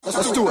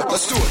Let's do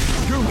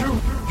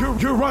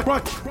it. You're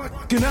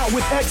rocking out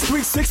with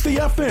X360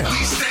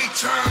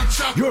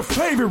 FM. Your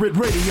favorite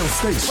radio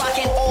station.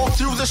 Rocking all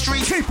through the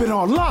streets. Keep it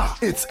on lock.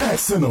 It's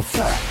X in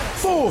Effect.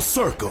 Full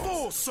circle.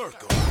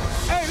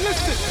 Hey,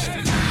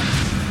 listen.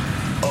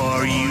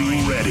 Are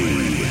you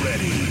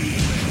ready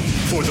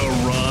for the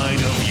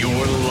ride of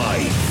your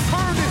life?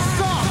 Turn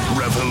this up.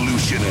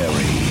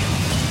 Revolutionary.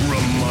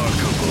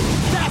 Remarkable.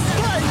 That's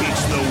right.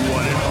 It's the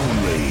one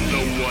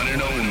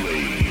and only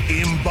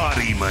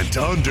Embodiment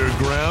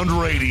Underground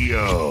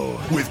Radio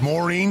with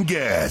Maureen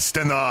Guest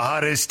and the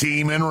hottest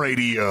team in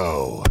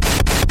radio.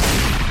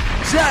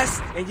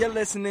 And you're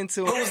listening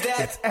to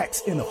It's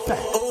X in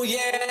Effect. Oh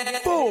yeah.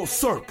 Full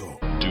circle.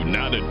 Do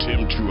not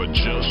attempt to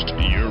adjust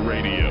your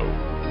radio.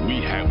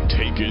 We have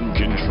taken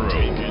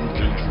control.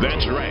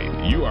 That's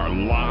right. You are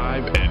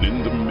live and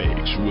in the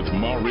mix with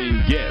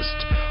Maureen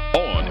Guest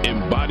on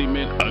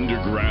Embodiment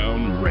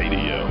Underground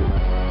Radio.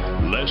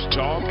 Less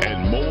talk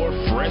and more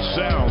fresh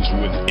sounds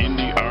with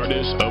indie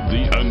artists of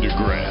the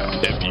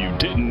underground. If you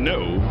didn't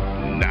know,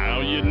 now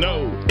you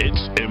know.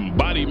 It's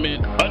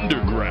Embodiment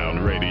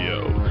Underground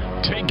Radio.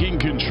 Taking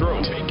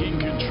control.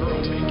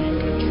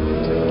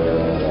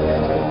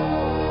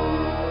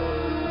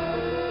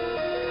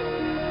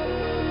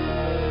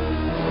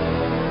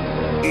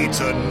 It's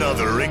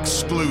another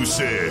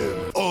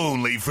exclusive,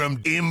 only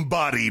from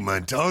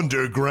Embodiment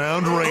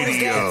Underground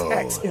Radio.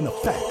 X in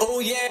Effect. Oh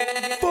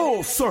yeah.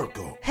 Full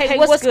circle. Hey,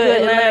 what's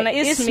good, Atlanta?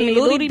 It's me,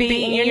 Ludi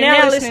B, and you're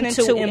now listening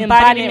to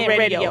Embodiment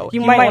Radio.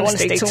 You might want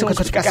to stay tuned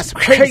because we got some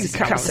crazy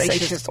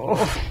conversations.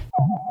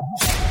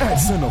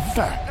 X in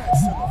Effect.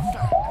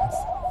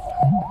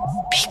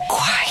 Be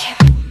quiet.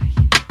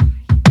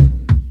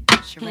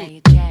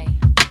 Sharaya J.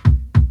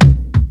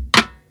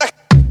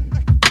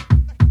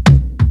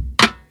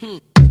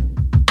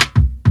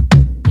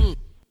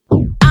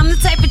 I'm the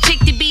type of chick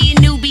to be a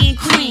newbie and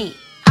queen.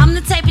 I'm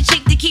the type of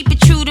chick to keep it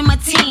true to my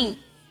team.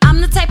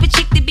 I'm the type of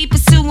chick to be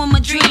pursuing my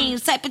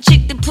dreams. Type of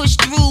chick to push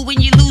through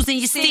when you're losing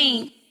your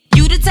steam.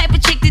 You the type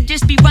of chick to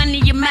just be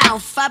running your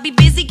mouth. I be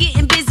busy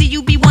getting busy,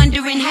 you be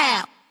wondering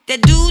how.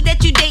 That dude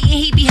that you dating,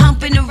 he be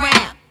humping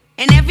around.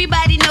 And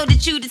everybody know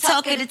that you the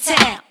talk of the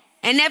town.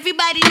 And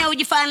everybody know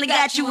you finally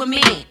got you a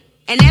man.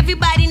 And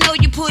everybody know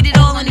you put it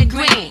all on the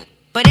gram.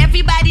 But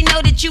everybody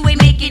know that you ain't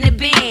making a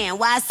band.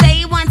 Why I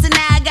say it once and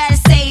now I gotta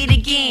say it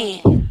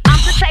again. I'm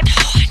the type.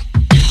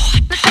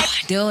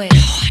 Do it.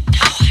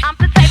 I'm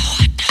the type.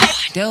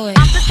 Do it.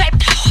 I'm the type.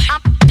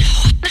 I'm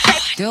the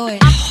type. Do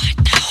it.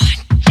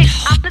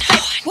 I'm the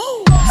type.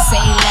 Woo.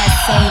 Say less,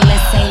 say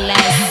less, say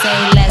less, say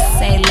less,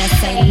 say less,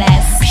 say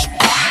less. Be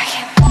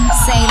quiet.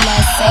 Say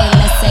less, say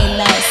less, say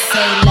less,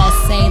 say less,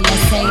 say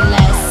less, say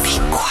less. Be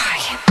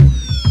quiet.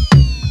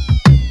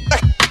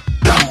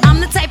 I'm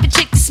the type of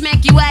chick to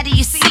smack you out of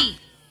your seat.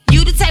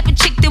 You the type of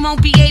chick that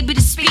won't be able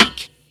to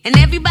speak. And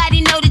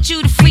everybody know that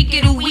you the freak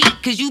of the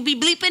week. Cause you be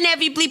bleeping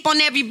every bleep on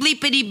every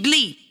bleepity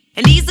bleep.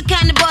 And these the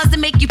kind of bars that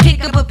make you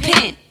pick up a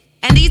pen.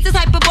 And these the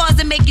type of bars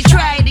that make you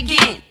try it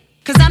again.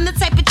 Cause I'm the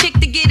type of chick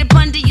to get up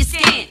under your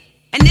skin.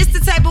 And this the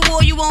type of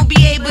war you won't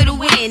be able to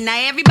win. Now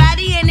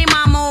everybody and their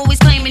mama always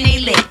claiming they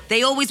lit.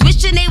 They always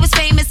wishing they was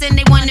famous and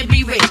they wanna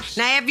be rich.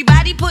 Now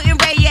everybody putting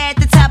Ray at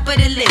the top of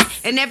the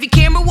list. And every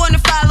camera wanna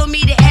follow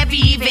me to every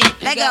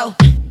event. Let go.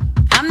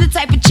 I'm the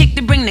type of chick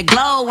to bring the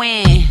glow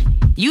in.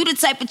 You the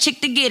type of chick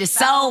to get it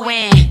so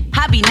in.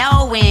 I be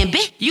knowing,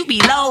 bitch, you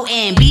be low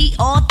end. Be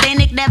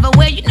authentic, never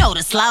wear, you know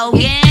the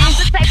slogan. I'm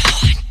the type.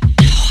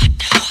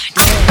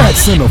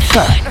 X in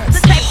Effect. The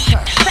type.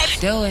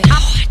 Do it.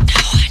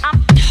 I'm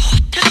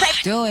the type.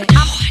 Do it.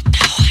 I'm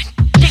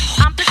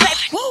the type.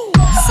 Woo.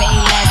 Say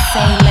less,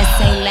 say less,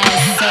 say less,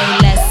 say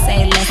less,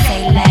 say less,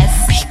 say less.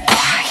 Be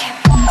quiet.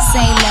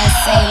 Say less,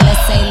 say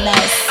less, say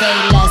less, say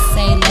less,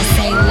 say less,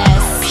 say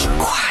less. Be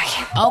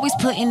quiet. Always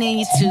putting in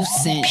your 2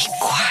 cents. Be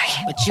quiet.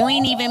 But you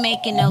ain't even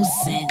making no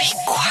sense. Be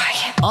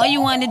quiet. All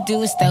you wanna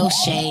do is throw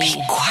shade.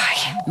 Be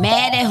quiet.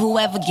 Mad at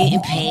whoever getting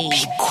paid.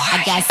 Be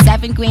quiet. I got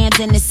 7 grams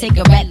in the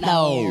cigarette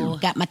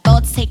load. Got my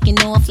thoughts taking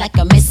off like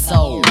a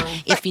missile.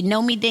 If you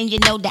know me, then you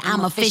know that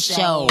I'm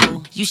official.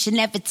 You should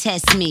never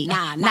test me,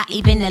 nah, not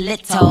even a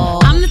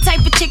little. I'm the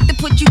type of chick to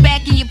put you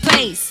back in your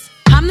place.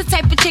 I'm the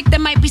type of chick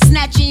that might be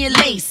snatching your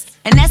lace.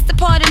 And that's the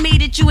part of me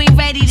that you ain't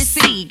ready to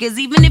see. Cause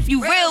even if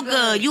you real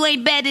good, you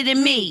ain't better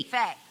than me.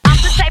 I'm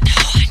the type.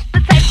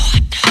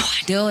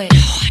 Do it.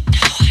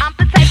 I'm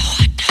the type.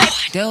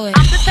 Do it.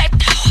 I'm the type.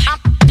 I'm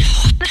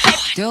the type.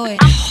 Do it.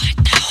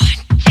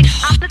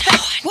 I'm the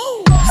type.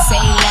 Woo.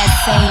 Say less,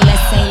 say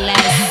less, say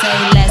less, say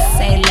less,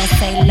 say less,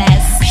 say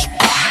less. Be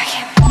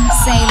quiet.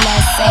 Say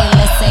less, say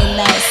less, say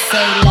less,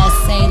 say less,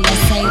 say less,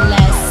 say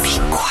less. Be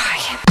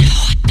quiet.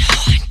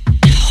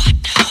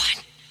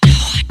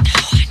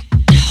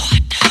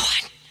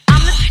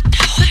 I'm the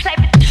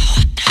type.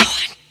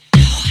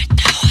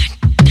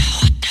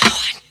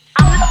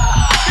 I'm the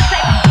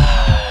type.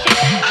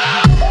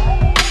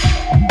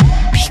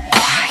 Be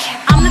quiet.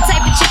 I'm the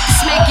type of chick to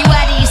smack you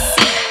out of your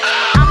seat.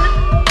 I'm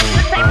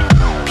the type.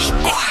 Be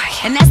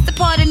quiet. And that's the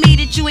part of me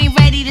that you ain't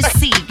ready to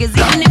see. Cause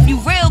even if you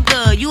real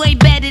good, you ain't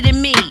better than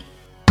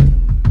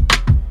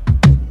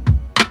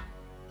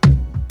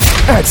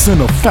That's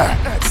in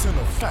effect.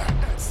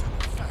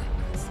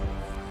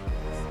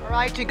 All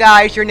right, you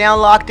guys, you're now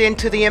locked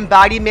into the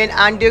Embodiment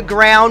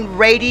Underground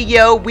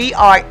Radio. We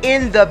are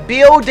in the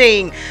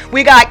building.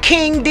 We got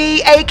King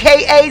D,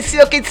 a.k.a.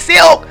 Silky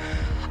Silk,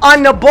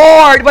 on the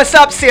board. What's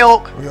up,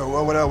 Silk?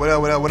 Yo, what up,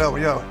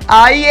 yo?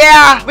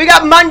 Yeah. We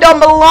got Mondo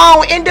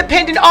Malone,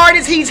 independent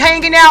artist. He's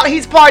hanging out.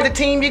 He's part of the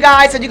team, you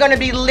guys. So you're going to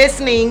be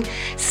listening,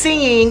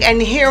 seeing,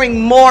 and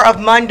hearing more of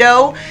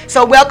Mondo.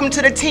 So welcome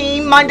to the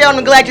team, Mondo.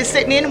 I'm glad you're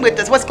sitting in with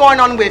us. What's going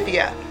on with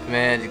you?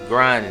 Man, just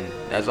grinding.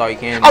 That's all you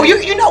can do. Oh,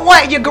 you know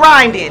what? You're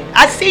grinding.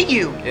 I see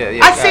you. Yeah,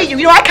 I see you.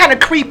 You know, I kind of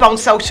creep on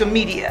social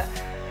media.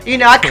 You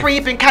know, I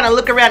creep and kind of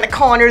look around the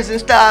corners and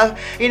stuff.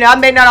 You know, I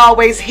may not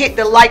always hit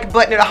the like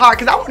button or the heart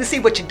because I want to see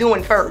what you're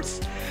doing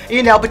first.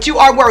 You know, but you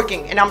are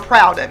working, and I'm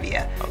proud of you.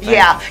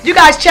 Yeah. You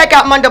guys check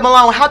out Mondo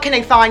Malone. How can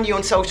they find you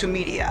on social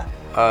media?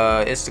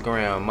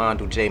 Instagram,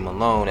 Mondo J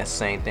Malone. That's the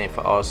same thing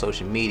for all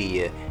social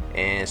media.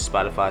 And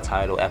Spotify,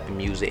 Tidal, Apple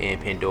Music,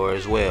 and Pandora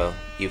as well.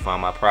 You find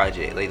my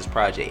latest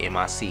project,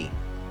 MIC.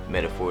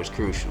 Metaphor is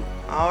crucial.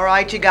 All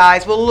right, you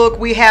guys. Well, look,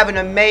 we have an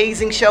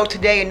amazing show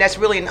today, and that's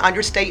really an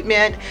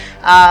understatement.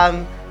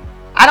 I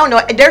don't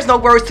know. There's no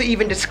words to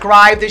even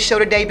describe this show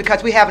today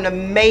because we have an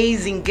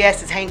amazing guest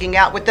that's hanging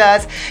out with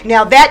us.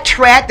 Now, that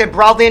track that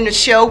brought in the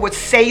show was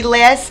Say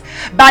Less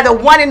by the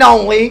one and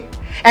only,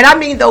 and I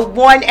mean the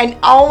one and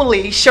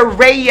only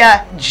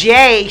Sharaya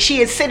J.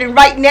 She is sitting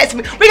right next to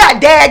me. We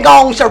got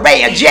daggone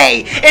Sharaya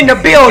J in the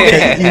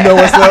building. You know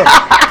what's up?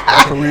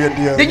 For real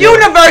deal. The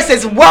universe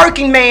is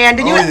working, man.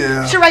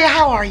 Yeah. Sharaya,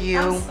 how are you?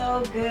 I'm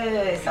so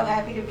good. So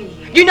happy to be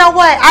here. You know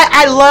what?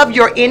 I love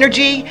your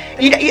energy.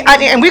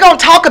 And we're going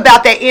to talk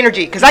about that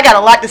energy because I got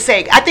a lot to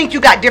say. I think you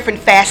got different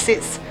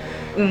facets.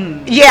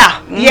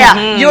 Yeah.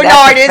 You're an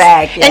artist.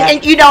 Fact, yeah.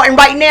 And you know, and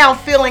right now I'm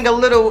feeling a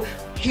little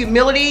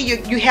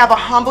humility. You have a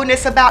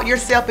humbleness about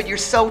yourself, but you're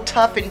so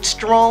tough and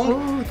strong.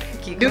 Ooh,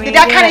 thank you, Did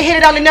that kind of hit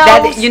it on the nose?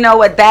 That, you know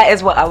what? That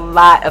is what a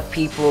lot of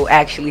people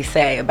actually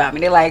say about me.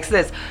 They're like,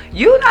 sis,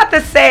 you're not the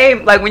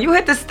same. Like when you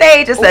hit the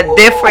stage, it's a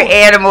different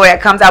animal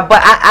that comes out.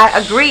 But I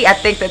agree. I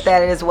think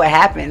that is what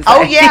happens.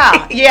 Oh,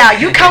 yeah.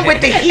 You come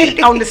with the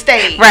heat on the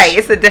stage. Right.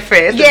 It's a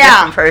different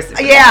person.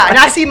 Yeah. And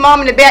I see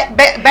Mom in the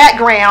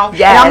background.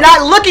 Yes. And I'm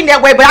not looking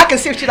that way, but I can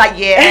see she's like,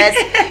 yes.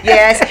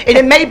 And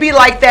it may be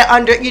like that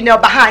under,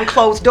 behind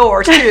closed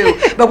doors too.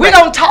 But we're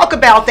going to talk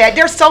about that.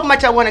 There's so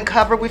much I want to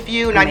cover with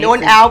you. And Amazing. I know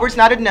an hour's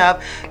not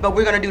enough, but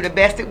we're going to do the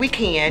best that we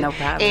can. No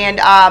problem. And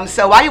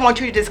so I want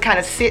you to just kind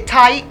of sit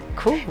tight.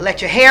 Cool.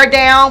 Let your hair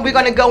down. We're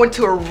going to go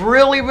into a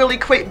really, really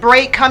quick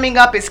break. Coming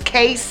up is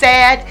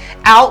K-Sad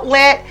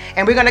Outlet.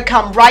 And we're going to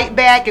come right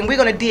back and we're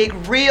going to dig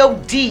real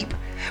deep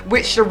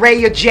with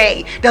Sharaya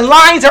J. The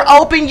lines are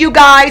open, you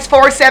guys.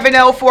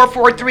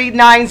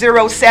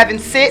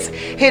 470-443-9076.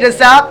 Hit us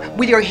up.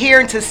 We are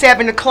here until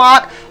 7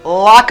 o'clock.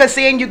 Lock us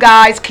in, you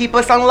guys. Keep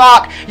us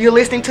unlocked. You're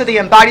listening to the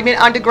Embodiment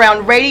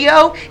Underground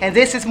Radio. And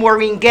this is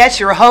Maureen Guest,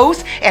 your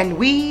host. And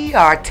we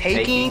are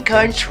taking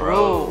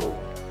control.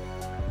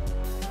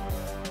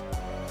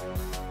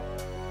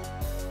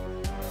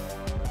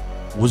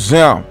 What's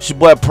up? It's your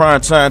boy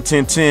Primetime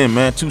 1010,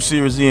 man. 2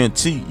 Series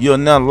ENT. You're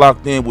now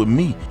locked in with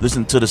me.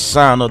 Listen to the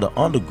sound of the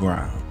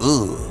underground.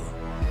 Ugh.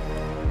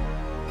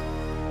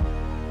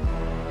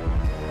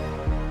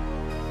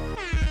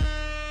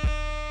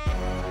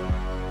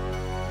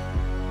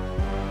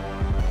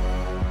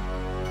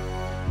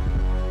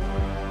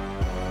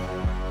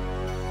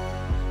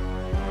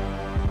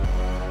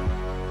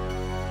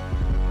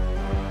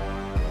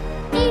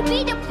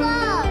 Be the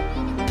plug.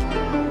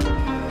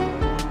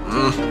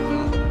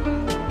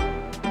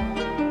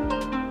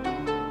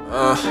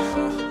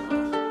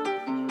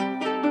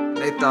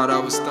 They thought I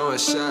was throwing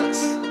shots.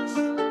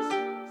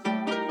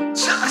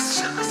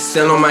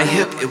 Still on my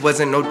hip, it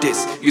wasn't no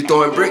diss. You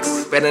throwing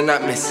bricks, better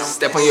not miss.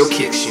 Step on your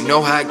kicks, you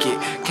know how I get.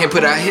 Can't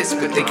put out hits,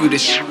 but think you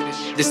this shit.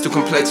 This too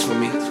complex for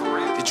me.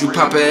 Did you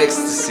pop a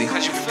ecstasy?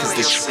 Cause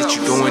the shit that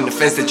you doing, the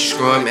fence that you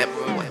screwing, man.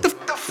 What the f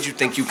you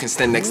think you can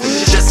stand next to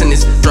me? Just in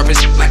this, dropping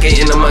shit like an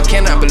enema.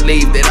 Cannot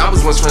believe that I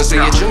was once friends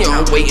with your junior.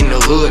 I'll wait in the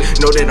hood,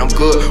 know that I'm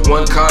good.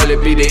 One call,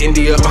 it be the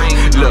India.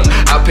 Look,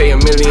 I'll pay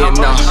 $1 million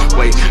now.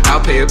 Wait,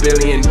 I'll pay $1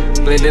 billion.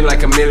 Blending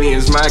like a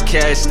millions. My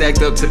cash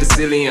stacked up to the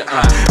ceiling.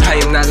 I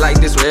am not like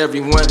this with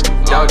everyone.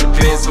 Dog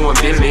depends who I'm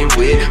dealing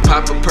with.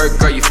 Pop a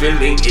perk, are you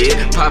feeling it?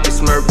 Pop a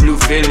Smurf, blue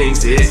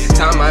feelings. It's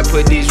time I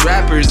put these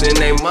rappers in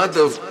they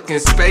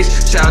motherfucking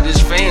space.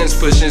 Childish fans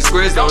pushing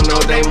squares, don't know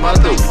they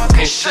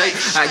motherfucking shape.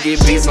 I get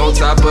beats on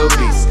top of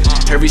beats.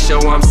 Every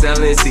show I'm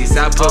selling seats.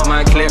 I put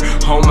my clear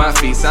on my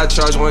feet. I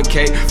charge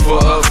 1K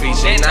for a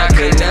feature. And I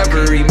could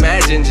never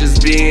imagine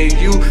just being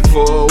you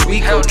for a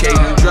week. Okay,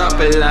 you drop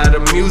a lot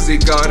of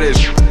music, all this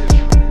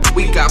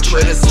week. I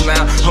put a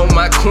smile on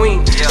my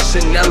queen.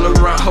 Chanel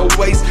around her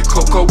waist.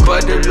 Cocoa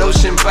butter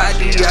lotion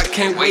body. I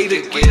can't wait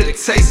to get a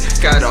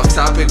taste. Got off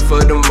topic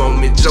for the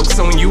moment. Jokes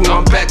on you,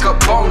 I'm back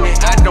up on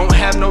it. I don't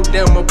have no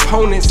damn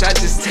opponents. I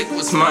just take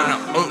what's mine, I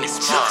own this.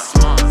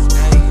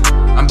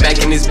 I'm back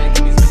in this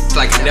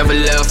like I never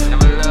left.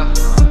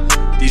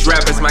 These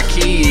rappers my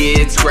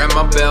kids, grab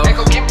my belt. Hey,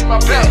 go give me my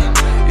belt.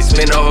 It's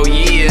been a whole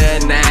year,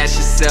 now ask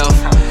yourself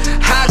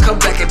how I come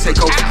back and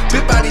take over.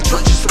 Big body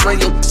truck just to run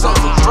your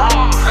over.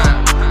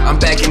 I'm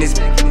back in this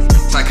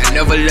like I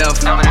never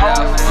left.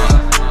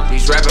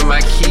 These rapping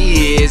my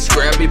kids,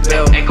 grab your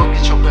belt. Hey, go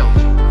get your belt.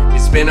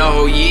 It's been a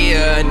whole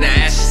year, now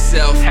ask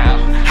yourself how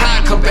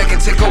I come back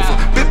and take over.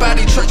 Big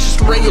body truck just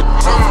to run your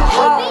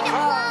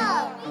over.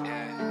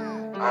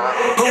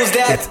 Who's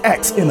that? It's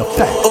X in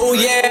effect. Oh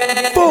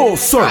yeah. Full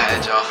circle.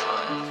 Alright, y'all.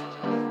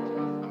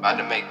 I'm about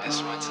to make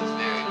this one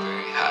very,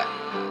 very hot.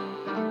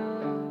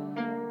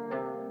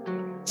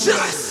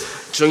 Just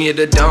Junior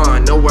the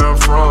Don, know where I'm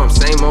from.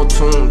 Same old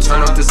tune,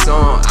 turn up the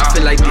song. I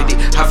feel like Diddy,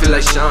 I feel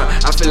like Sean,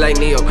 I feel like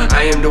Neo.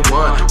 I am the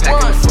one,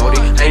 packing the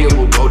 40, hanging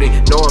with Bodie.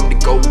 Know I'm the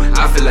GOAT,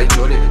 I feel like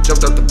Jordan.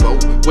 Jumped off the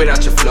boat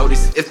without your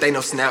floaties. If they no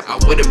snap, I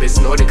would've been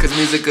snorted. Cause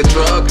music a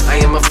drug, I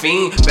am a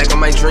fiend. Back on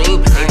my dream,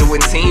 ain't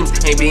doing teams.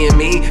 Ain't being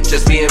me,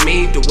 just being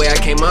me. The way I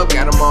came up,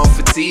 got them all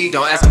fatigued.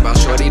 Don't ask about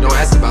Shorty, don't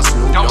ask about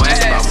Snoop. Don't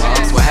ask about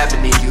moms, what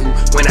happened to you?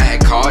 When I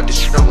had called, the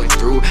shit I went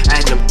through. I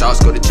had them thoughts,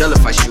 go to jail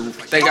if I shoot.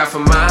 Thank God for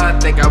mine,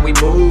 thank God we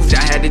moved.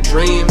 I had a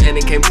dream and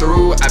it came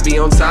through. I be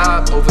on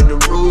top, over the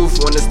roof.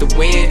 Want us to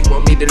win,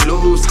 want me to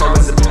lose. Call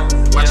us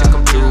watch it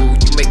come through.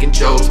 You making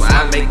jokes while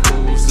I make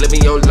moves.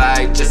 Living your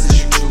life just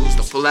as you choose.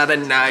 Don't pull out a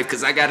knife,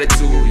 cause I got a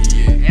tool,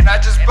 yeah. And I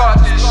just bought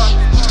this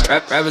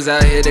shit. Rappers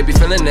out here, they be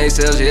feeling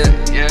themselves, yeah.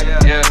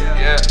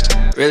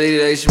 Yeah. Really,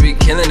 they should be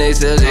killing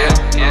themselves, yeah.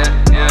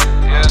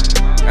 Yeah.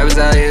 Rappers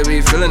out here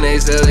be feeling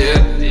themselves,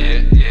 Yeah.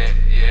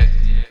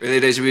 Really,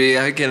 they should be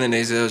out here killing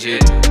themselves, yeah.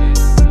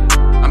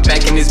 I'm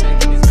back in this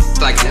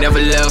like I never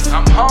left.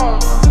 I'm home.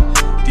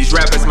 These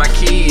rappers my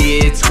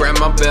kids, grab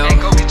my belt. Hey,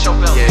 go get your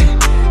belt.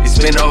 Yeah, it's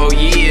been a whole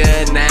year,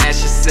 now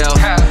ask yourself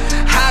how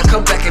I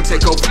come back and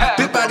take over.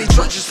 Big body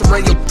truck just to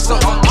run your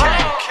over.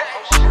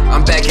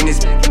 I'm back in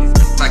this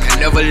like I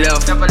never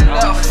left.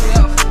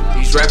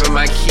 These rapping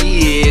my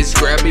kids,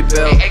 grab your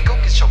belt. Hey, go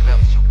get your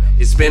belt.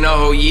 It's been a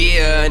whole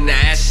year, now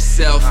ask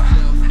yourself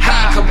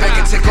how I come back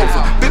and take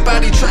over. Big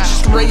body truck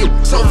just to run your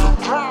over.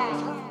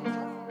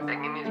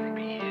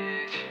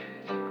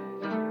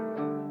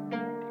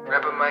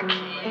 Rapping my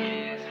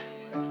kids.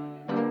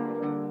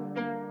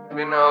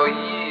 Been all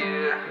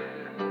year.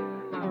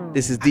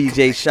 This is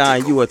DJ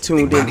Shine. You are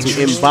tuned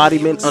into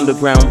Embodiment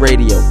Underground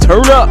Radio.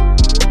 Turn up!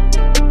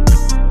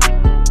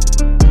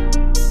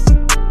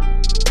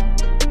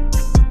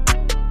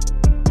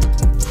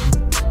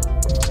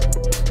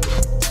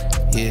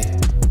 Yeah.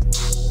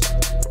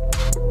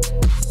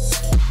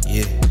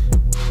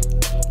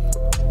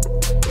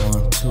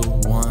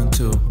 One,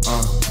 two.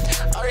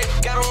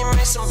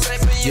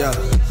 Yeah,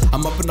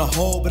 I'm up in the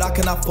hole, but I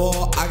cannot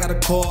fall. I got a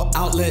core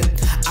outlet.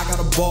 I got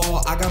a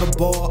ball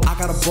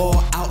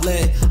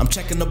outlet. I'm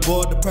checking the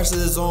board, the pressure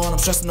is on. I'm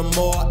stressing the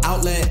more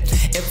outlet.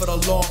 And for the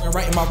long and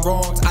righting my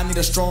wrongs, I need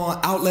a strong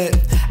outlet.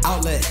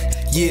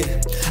 Yeah,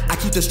 I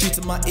keep the streets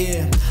in my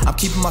ear. I'm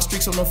keeping my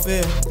streaks on no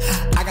fear.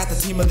 I got the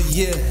team of the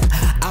year.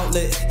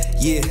 Outlet,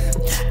 yeah.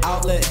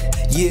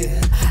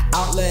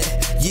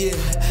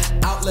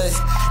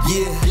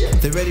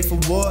 They ready for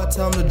war,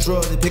 tell them to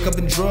draw. They pick up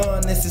and draw,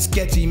 and this is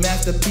sketchy.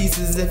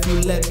 Masterpieces if you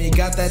let me.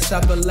 Got that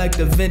chopper like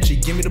Da Vinci.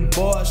 Give me the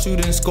ball, shoot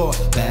it and score.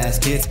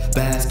 Baskets.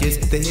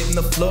 They hitting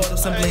the floor, they're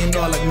simply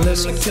ignore like I'm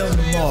literally killing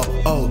them all.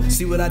 Oh,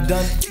 see what I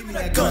done? Give me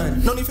that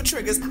gun. No need for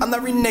triggers, I'm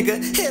every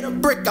nigga. Hit a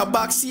brick, I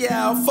box you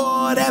out.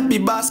 For that be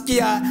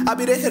Basquiat. I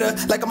be the hitter,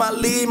 like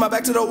I'm lead. My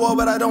back to the wall,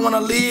 but I don't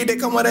wanna lead. They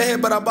come with a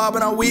hit, but I bob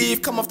and I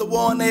weave. Come off the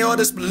wall and they all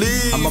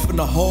disbelieve. I'm up in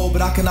the hole,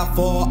 but I cannot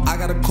fall. I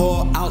got a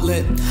core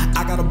outlet.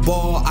 I got a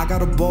ball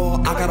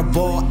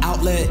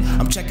outlet.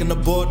 I'm checking the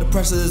board, the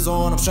pressure is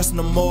on. I'm stressing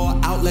the more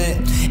outlet.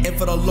 And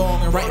for the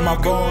long and righting my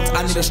wrongs,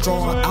 I need a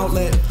strong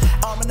outlet.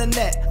 Arm in the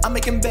net, I'm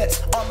making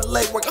bets. Arm and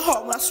leg, working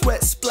hard when I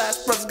sweat. Splash,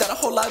 brothers got a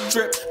whole lot of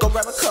drip. Go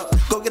grab a cup,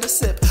 go get a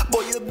sip.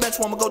 Boy, you a bench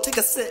woman, go take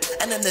a sip.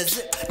 And then the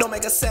zip, don't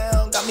make a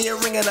sound. Got me a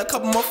ring and a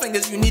couple more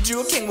fingers. You need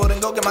you a king, well then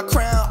go get my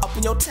crown. Up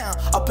in your town,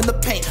 up in the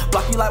paint.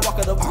 Block me like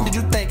Walker, the fuck did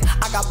you think?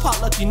 I got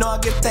potluck, you know I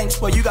give thanks.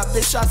 Boy, you got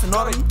bitch shots and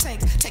all of you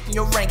tanks. Taking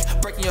your rank,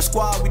 breaking your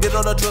squad. We did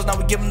all the drills, now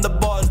we give them the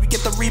bars. We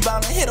get the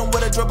rebound and hit them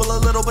with a dribble a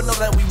little, but know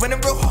that we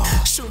winning real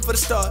hard. Shooting for the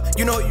star,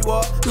 you know who you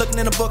are. Looking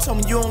in the books,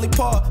 homie, you only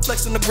par.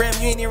 Flex on the gram,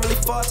 you ain't even really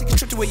far. Take a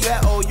trip to where you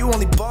at, oh, you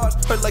only bars.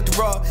 Hurt like the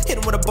raw, hit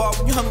him with a bar.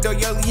 When you hungry, girl,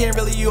 you ain't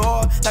really you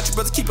are. Not your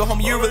brother, keep it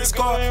homie, you really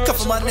scar.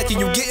 Cuff on my neck and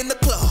you get in the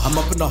club. I'm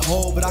up in the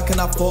hole, but I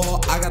cannot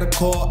fall. I got a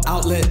core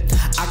outlet.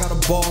 I got a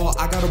ball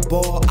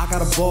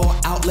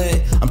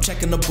outlet. I'm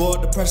checking the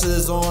board, the pressure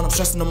is on. I'm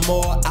stressing the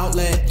more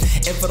outlet.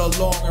 And for the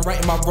long and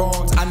righting my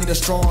wrongs, I need a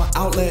strong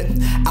outlet,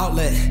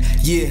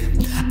 yeah.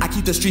 I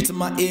keep the streets in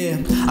my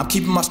ear. I'm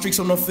keeping my streaks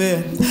on no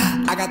fear.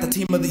 I got the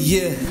team of the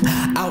year.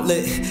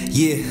 Outlet,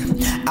 yeah.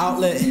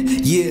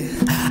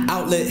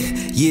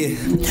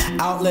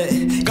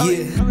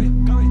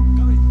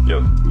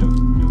 Yo.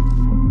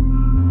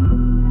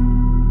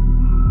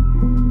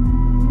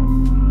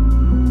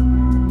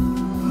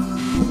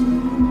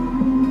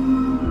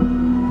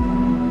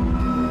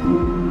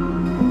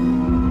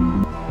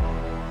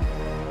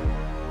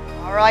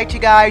 right, you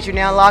guys, you're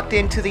now locked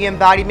into the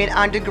Embodiment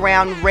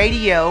Underground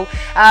Radio.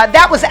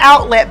 That was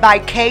Outlet by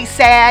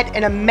K-Sad,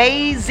 an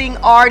amazing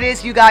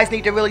artist. You guys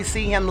need to really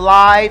see him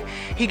live.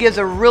 He gives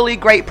a really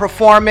great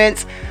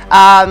performance.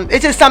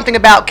 It's just something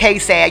about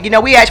K-Sad. You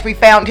know, we actually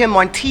found him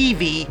on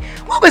TV.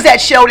 What was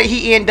that show that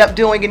he ended up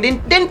doing and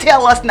didn't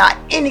tell us not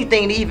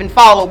anything to even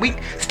follow? We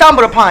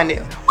stumbled upon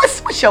it. What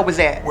show was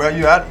that?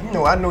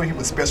 Well, I know he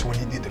was special when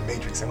he did the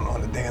Matrix on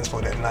the dance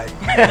floor that night.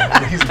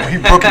 He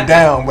broke it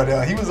down,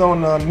 but he was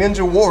on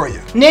Ninja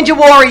Warrior. Ninja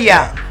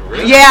Warrior.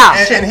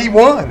 Yeah. And he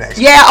won,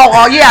 actually. Yeah,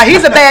 oh yeah,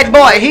 he's a bad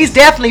boy. He's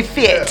definitely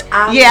fit.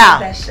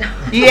 Yeah.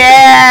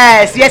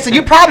 Yes. So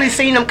you probably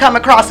seen him come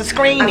across the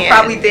screen. I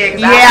probably did,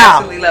 'cause Yeah. I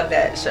absolutely love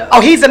that show.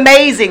 Oh, he's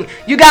amazing.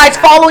 You guys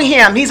follow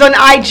him. He's on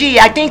IG.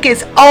 I think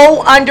it's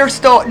O_K-Sad.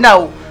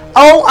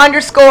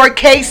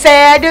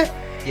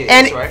 Yeah,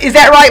 And that's right. is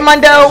that right,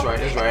 Mundo?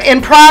 That's right.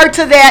 And prior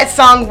to that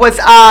song was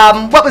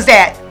what was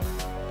that?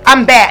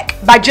 I'm Back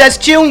by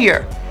Just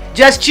Jr.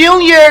 Just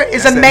Jr.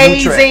 is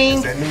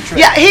amazing.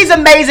 Yeah, he's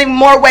amazing in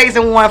more ways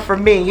than one for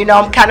me. You know,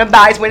 I'm kind of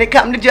biased when it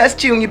comes to Just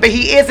Jr., but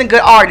he is a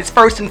good artist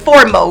first and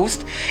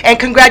foremost. And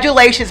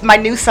congratulations, my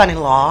new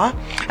son-in-law.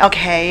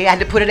 Okay, I had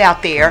to put it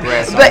out there.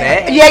 But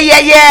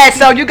yeah.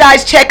 So you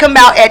guys check him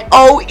out at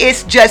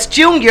It's Just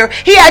Jr.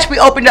 He actually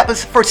opened up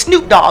for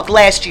Snoop Dogg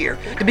last year,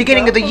 the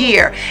beginning of the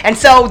year. And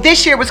so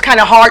this year was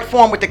kind of hard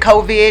for him with the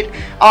COVID.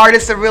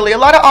 A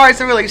lot of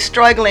artists are really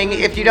struggling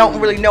if you don't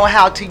really know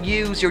how to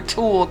use your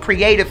tool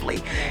creatively.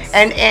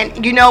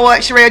 And you know what,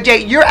 Sharaya J,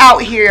 you're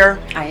out here.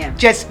 I am.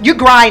 You're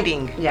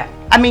grinding. Yeah.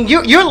 I mean,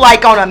 you're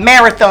like on a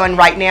marathon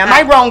right now. Am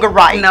I wrong or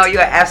right? No, you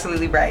are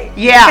absolutely right.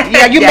 Yeah.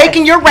 You're Yes.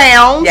 making your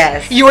rounds.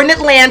 Yes. You're in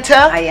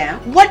Atlanta. I am.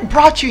 What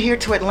brought you here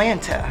to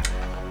Atlanta?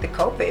 The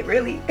COVID,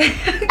 really.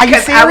 Are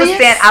you serious?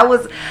 I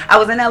was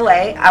in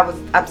LA.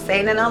 I'm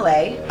staying in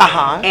LA.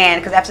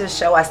 And because after the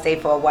show, I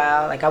stayed for a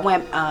while. Like I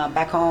went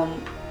back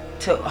home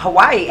to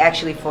Hawaii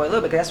actually for a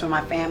little bit, because that's where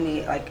my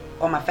family,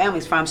 all my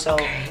family's from. So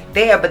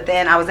there, but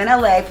then I was in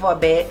LA for a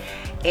bit.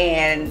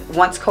 And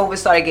once COVID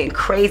started getting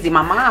crazy,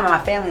 my mom and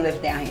my family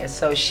lived down here,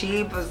 so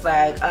she was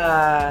like,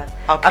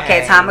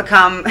 "Okay, time to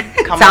come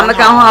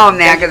home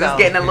now, because it's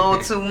getting a little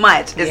too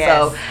much." And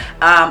so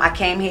I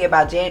came here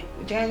about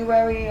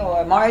January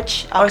or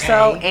March or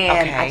so,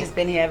 and I just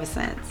been here ever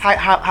since.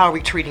 How are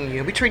we treating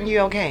you? Are we treating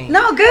you okay?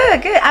 No,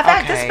 good.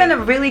 It's been a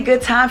really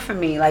good time for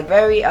me, like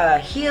very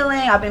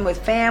healing. I've been with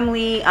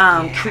family,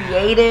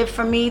 creative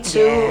for me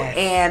too,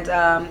 and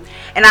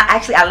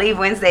I leave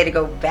Wednesday to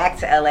go back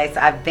to LA, so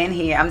I've been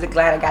here. I'm just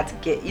glad I got to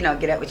get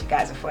up with you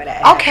guys before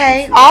that.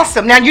 Okay,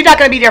 awesome. Now you're not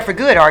going to be there for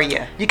good, are you?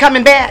 You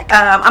coming back?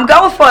 I'm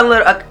going for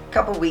a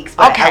couple weeks,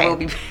 but I will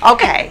be back.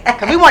 Okay,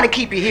 because we want to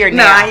keep you here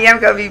now. No, I am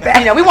going to be back.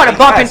 You know, we want to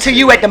bump into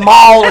you at the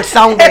mall or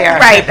somewhere.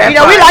 Right. We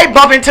like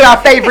bumping into our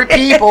favorite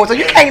people, so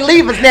you can't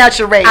leave us now,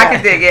 Sharaya. I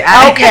can dig it.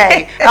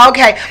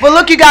 Okay. Well,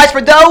 look, you guys,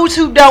 for those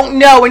who don't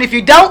know, and if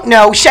you don't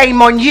know,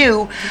 shame on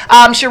you,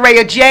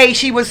 Sharaya J,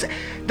 she was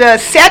the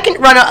second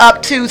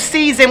runner-up to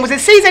season 2?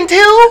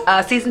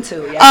 Season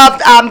 2,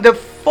 yeah. Of the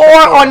 4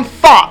 on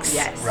Fox.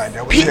 Yes. Right,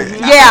 that was it.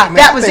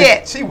 That was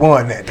it. She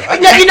won that, though.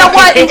 You know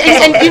what?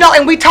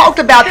 And we talked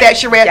about that,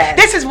 Sharaya. Yes.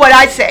 This is what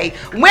I say.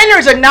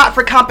 Winners are not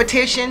for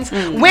competitions.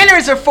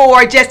 Winners are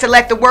for just to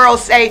let the world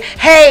say,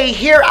 hey,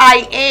 here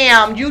I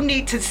am. You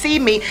need to see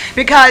me.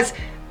 Because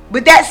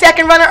with that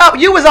second runner-up,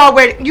 you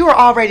were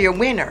already a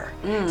winner.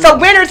 So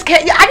winners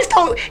can't. I just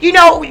don't. You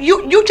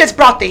just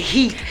brought the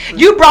heat.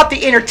 You brought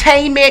the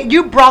entertainment.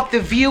 You brought the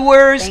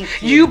viewers.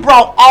 You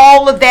brought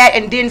all of that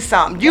and then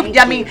some. You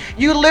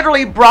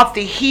literally brought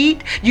the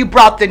heat. You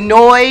brought the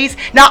noise.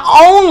 Not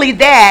only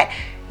that,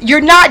 you're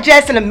not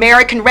just an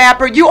American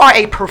rapper. You are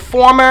a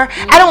performer.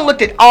 I don't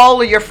look at all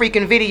of your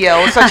freaking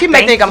videos, so she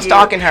may think I'm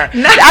stalking her.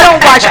 No. I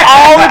don't watch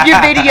all of your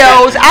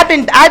videos. I've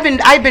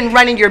been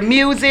running your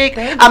music.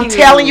 I'm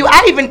telling you,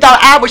 I even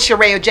thought I was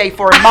Sharaya J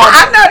for a moment.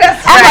 I know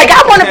that's right. I'm like,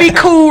 I want to be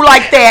cool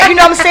like that. You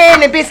know what I'm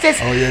saying? And bitch,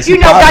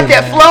 got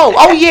that flow.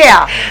 Oh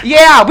yeah.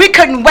 We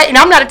couldn't wait. And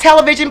I'm not a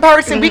television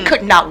person. We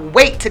could not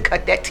wait to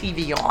cut that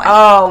TV on.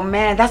 Oh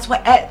man, that's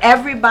what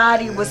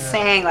everybody was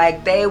saying.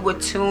 Like they were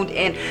tuned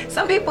in.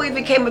 Some people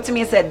even came up to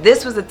me and said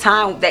this was a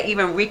time that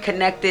even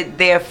reconnected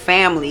their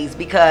families,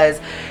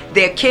 because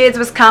their kids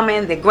was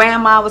coming, their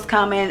grandma was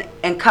coming,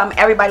 and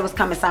everybody was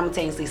coming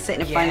simultaneously, sitting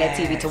in front of that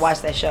TV to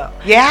watch that show.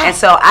 Yeah. And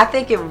so I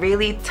think it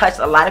really touched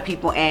a lot of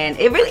people, and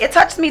it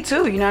touched me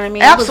too. You know what I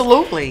mean?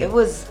 Absolutely. It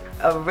was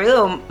a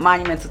real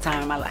monumental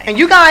time in my life. And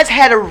you guys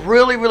had a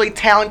really, really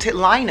talented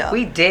lineup.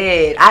 We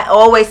did. I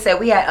always said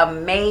we had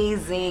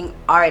amazing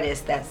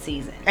artists that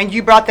season. And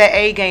you brought that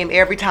A game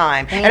every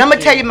time. And I'm going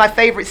to tell you my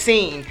favorite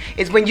scene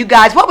is when you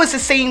guys, what was the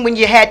scene when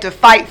you had to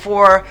fight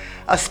for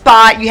a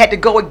spot, you had to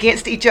go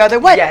against each other?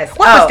 What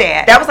was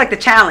that? That was like the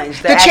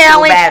challenge, the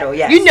challenge battle,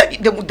 yes. You know,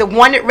 the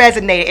one that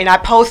resonated, and I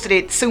posted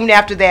it soon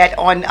after that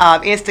on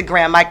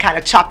Instagram. I kind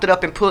of chopped it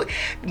up and put,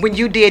 when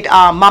you did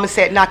Mama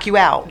Said Knock You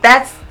Out.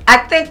 I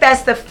think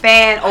that's the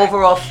fan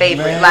overall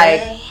favorite. Man.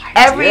 Like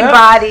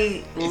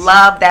Everybody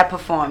loved that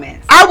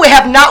performance. I would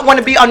have not want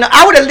to be on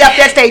I would have left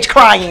that stage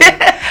crying.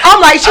 I'm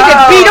like, she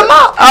just beat him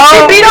up. She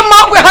beat him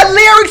up with her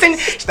lyrics and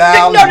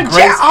style and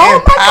grace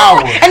and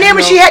power. And then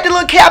when she had the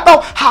little cap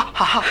on, ha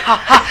ha ha ha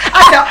ha.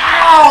 I said,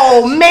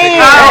 oh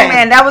man. Oh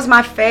man, that was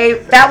my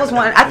favorite. That was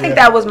one. I think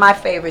that was my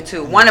favorite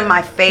too. One of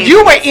my favorites.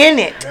 You were in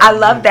it. I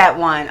love that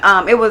one.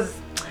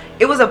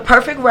 It was a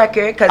perfect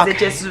record because it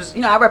just was,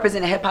 I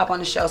represented hip hop on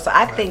the show, so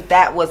I think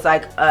that was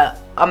like a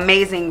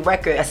amazing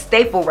record, a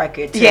staple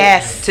record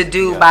to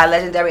do by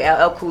legendary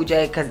LL Cool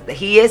J, because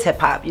he is hip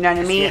hop, you know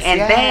what I mean?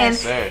 Then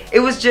it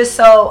was just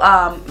so,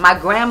 my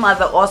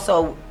grandmother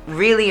also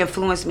really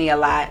influenced me a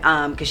lot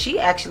because she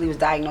actually was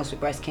diagnosed with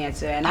breast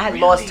cancer, and I had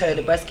lost her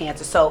to breast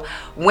cancer. So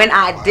when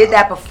I did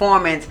that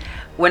performance,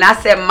 when I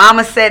said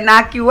Mama said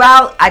knock you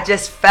out, I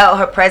just felt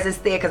her presence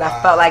there because I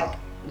felt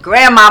like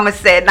grandmama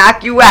said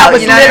knock you out,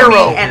 you know what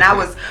I mean? And I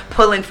was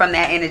pulling from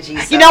that energy.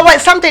 So. You know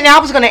what, something I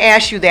was going to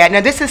ask you that.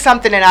 Now this is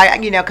something that I,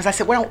 because I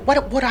said, well,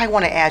 what do I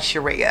want to ask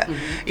Sharaya?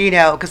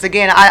 Because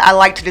again, I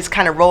like to just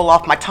kind of roll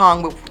off my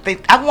tongue.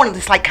 I want to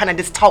just like kind of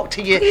just talk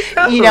to you,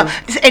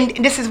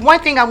 and this is one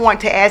thing I want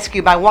to ask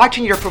you by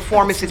watching your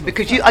performances,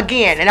 because you,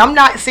 again, and I'm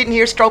not sitting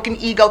here stroking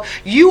ego,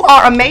 you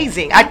are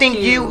amazing. I think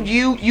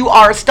you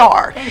are a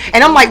star.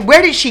 And I'm like,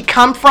 where did she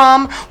come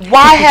from?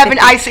 Why haven't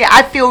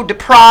I feel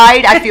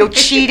deprived, I feel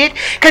cheated,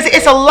 because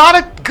it's a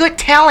lot of good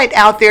talent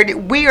out there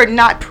that we are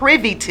not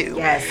privy to.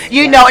 And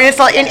it's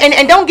like,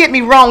 and don't get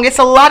me wrong, it's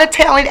a lot of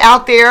talent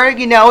out there,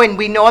 and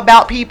we know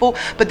about people,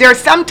 but there's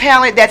some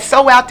talent that's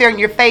so out there in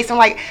your face. I'm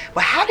like,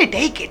 well, how did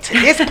they get to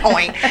this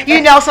point?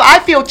 So I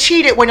feel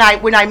cheated when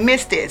I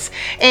miss this.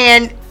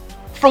 And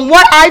from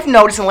what I've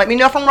noticed, and let me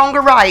know if I'm wrong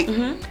or right,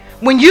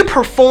 when you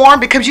perform,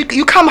 because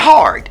you come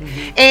hard,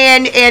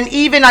 and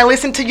even I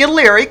listen to your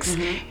lyrics,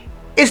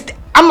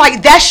 I'm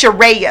like, that's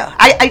Sharaya.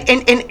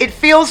 And it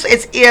feels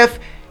as if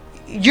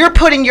you're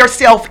putting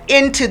yourself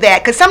into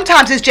that, because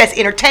sometimes it's just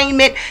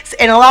entertainment,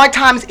 and a lot of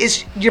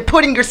times you're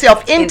putting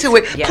yourself into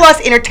it, plus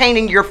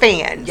entertaining your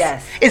fans.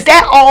 Is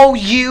that all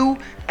you?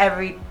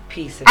 Every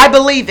piece of it. I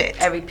believe it.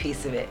 Every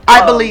piece of it.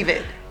 I believe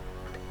it.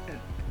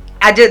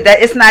 I did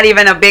that. It's not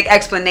even a big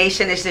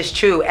explanation. It's just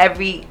true.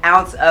 Every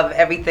ounce of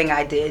everything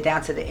I did,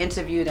 down to the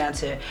interview, down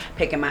to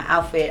picking my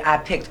outfit. I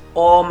picked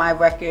all my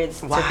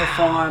records to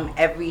perform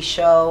every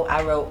show.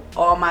 I wrote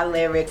all my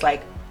lyrics.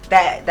 Like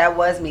that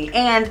was me.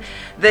 And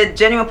the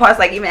genuine parts,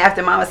 like even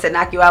after Mama said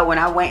knock you out, when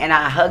I went and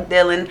I hugged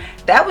Dylan,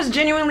 that was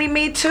genuinely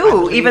me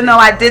too. Even though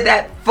I did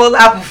that full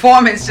out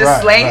performance,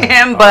 just slaying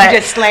him, but you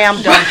just slammed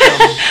him.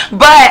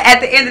 But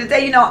at the end of the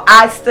day,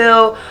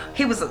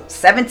 he was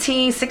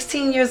 17,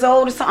 16 years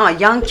old or something, a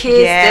young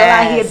kid, still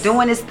out here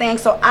doing his thing.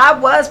 So I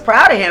was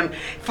proud of him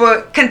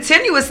for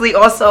continuously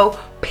also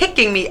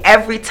picking me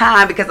every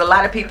time, because a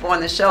lot of people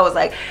on the show was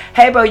like,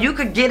 hey bro, you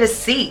could get a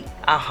seat.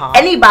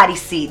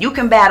 Anybody's seat. You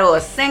can battle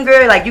a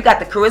singer, like you got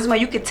the charisma,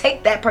 you could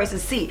take that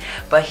person's seat.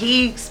 But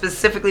he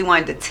specifically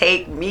wanted to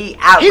take me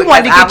out. He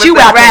wanted to get you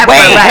out the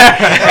way.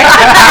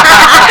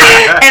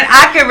 And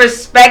I can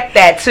respect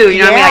that too. You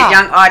know what I mean? Like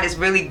young artists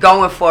really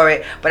going for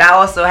it. But I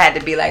also had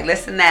to be like,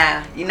 listen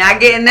now, you're not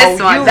getting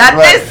this one, not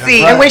this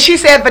seat. And when she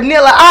said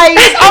Vanilla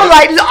Ice, I'm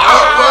like,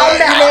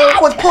 I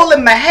was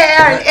pulling my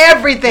hair and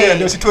everything.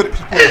 Yeah, she put the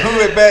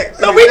hood back.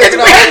 No, we didn't.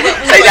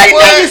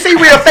 Now you see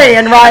we're a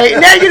fan, right?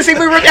 Now you see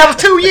that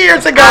was 2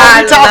 years ago.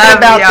 We're talking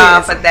about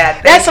this. For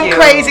that. That's some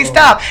crazy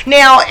stuff.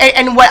 Now,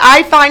 and what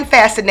I find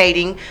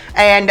fascinating,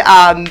 and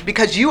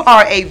because you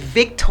are a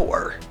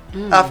victor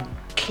of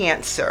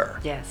cancer.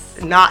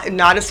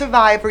 Not a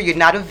survivor. You're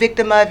not a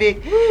victim of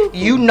it.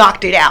 You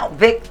knocked it out.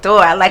 Victor,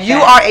 I like that. You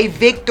are a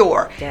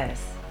victor.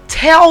 Yes.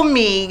 Tell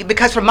me,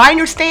 because from my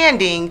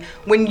understanding,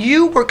 when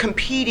you were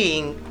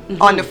competing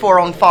on the 4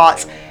 on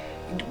Fox,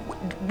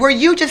 were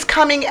you just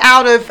coming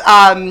out of,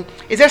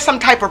 is there some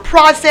type of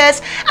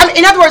process? I mean,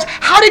 in other words,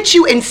 how did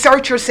you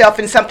insert yourself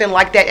in something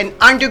like that and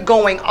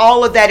undergoing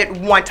all of that at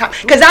one time?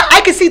 Because I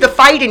can see the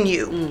fight in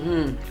you.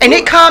 And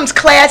it comes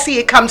classy,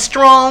 it comes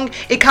strong,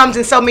 it comes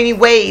in so many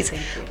ways.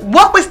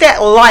 What was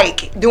that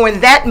like during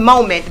that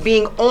moment,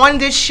 being on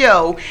this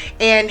show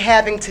and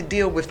having to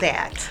deal with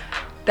that?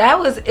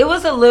 It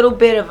was a little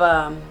bit of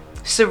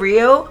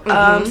surreal,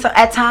 so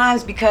at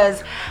times,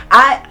 because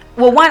I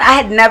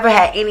had never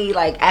had any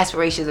like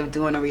aspirations of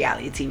doing a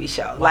reality TV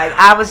show. Like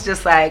I was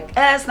just like,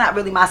 it's not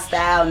really my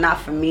style, not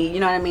for me, you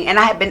know what I mean? And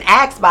I had been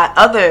asked by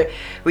other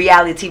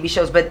reality TV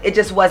shows, but it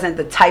just wasn't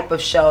the type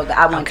of show that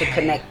I wanted to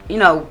connect,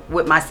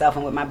 with myself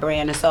and with my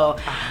brand. And so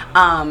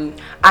I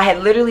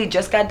had literally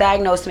just got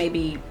diagnosed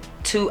maybe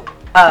 2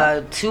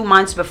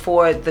 months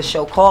before the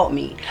show called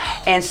me.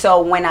 And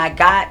so when I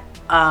got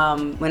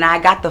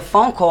the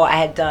phone call, I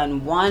had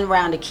done 1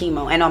 round of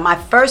chemo, and on my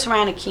first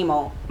round of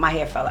chemo, my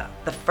hair fell out.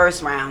 The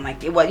first round,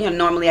 like it was,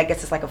 normally I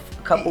guess it's like a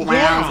couple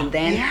rounds, and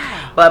then,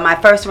 but my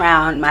first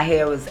round, my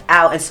hair was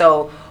out, and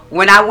so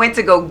when I went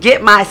to go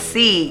get my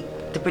seat,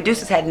 the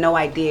producers had no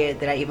idea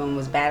that I even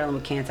was battling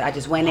with cancer. I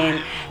just went in,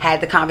 had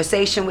the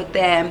conversation with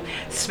them,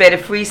 spit a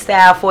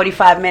freestyle,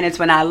 45 minutes.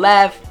 When I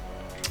left,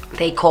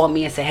 they called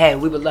me and said, hey,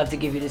 we would love to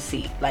give you the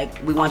seat.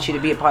 Like, we want you to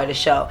be a part of the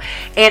show.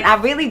 And I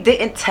really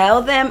didn't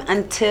tell them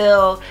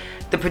until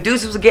the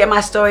producers were getting my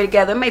story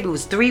together. Maybe it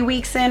was 3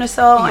 weeks in or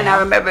so. Yeah. And I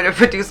remember the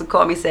producer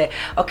called me and said,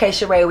 okay,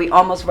 Sharaya, we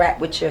almost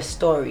wrapped with your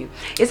story.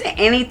 Is there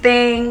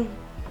anything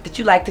that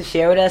you like to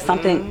share with us?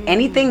 Something,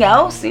 anything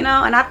else, you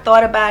know? And I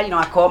thought about it, you know,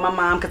 I called my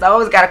mom, because I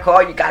always got to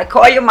call, you got to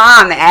call your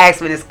mom to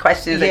ask me these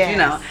questions that, you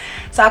know.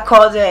 So I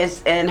called her,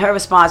 and her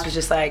response was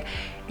just like,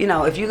 you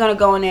know, if you're going to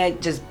go in there,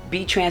 just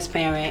be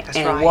transparent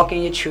and walk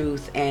in your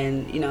truth,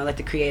 and, you know, let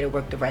the creator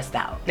work the rest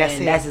out.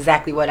 That's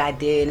exactly what I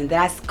did. And then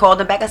I called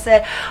them back. I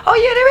said, oh,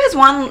 yeah, there is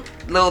one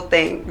little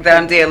thing that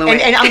I'm dealing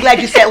with. And I'm glad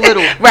you said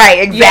little. Right,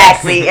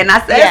 exactly. And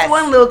I said, it's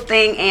one little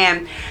thing.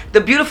 And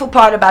the beautiful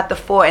part about the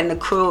Fort and the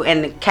crew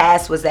and the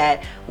cast was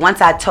that once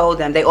I told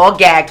them, they all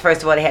gagged.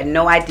 First of all, they had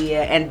no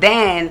idea. And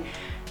then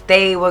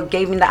they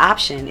gave me the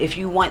option. If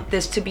you want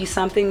this to be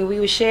something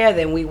we would share,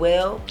 then we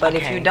will. But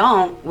if you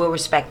don't, we'll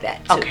respect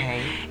that too.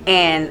 Okay.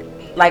 And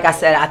like I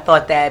said, I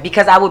thought that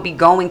because I would be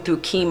going through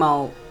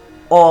chemo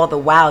all the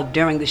while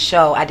during the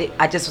show, I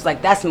just was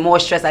like, that's more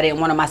stress. I didn't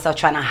want myself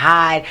trying to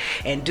hide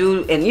and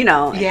do, and you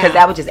know, because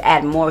that would just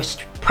add more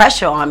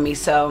pressure on me.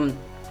 So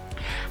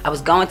I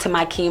was going to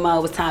my chemo.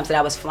 It was times that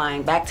I was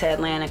flying back to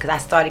Atlanta, because I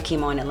started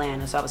chemo in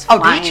Atlanta. So I was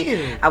flying. Oh, did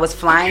you? I was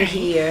flying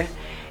here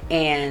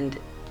and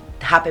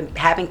having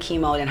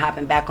chemo, then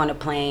hopping back on a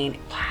plane,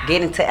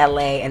 getting to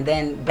LA, and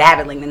then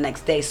battling the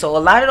next day. So a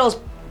lot of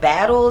those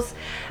battles,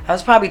 I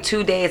was probably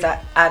 2 days out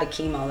of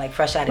chemo, like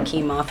fresh out of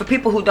chemo. And for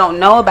people who don't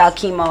know about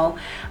chemo,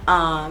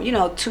 you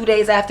know, 2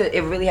 days after,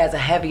 it really has a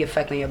heavy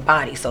effect on your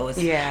body. So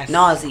it's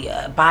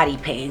nausea, body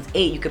pains,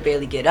 you could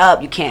barely get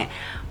up, you can't.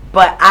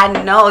 But I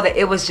know that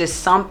it was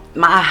just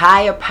my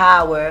higher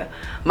power,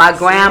 my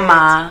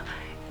grandma,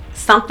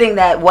 something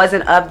that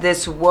wasn't of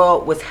this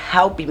world was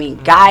helping me,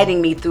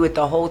 guiding me through it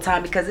the whole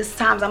time. Because there's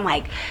times I'm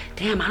like,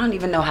 damn, I don't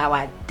even know how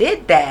I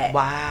did that.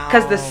 Wow.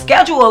 Because the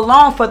schedule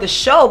alone for the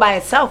show by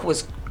itself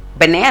was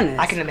bananas.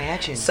 I can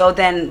imagine. So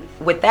then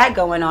with that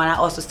going on, I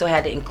also still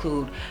had to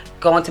include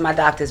going to my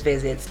doctor's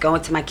visits,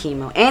 going to my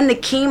chemo. And the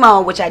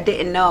chemo, which I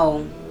didn't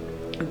know,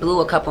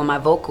 blew a couple of my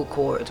vocal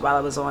cords while I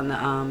was on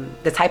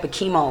the type of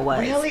chemo it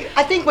was. Really?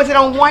 I think, was it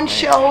on one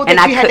show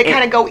that you had to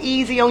kind of go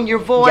easy on your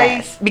voice?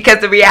 Yes,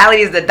 because the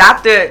reality is the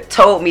doctor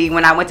told me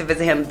when I went to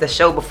visit him the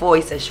show before,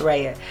 he said,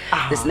 Sharaya,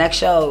 this next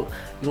show,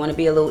 you want to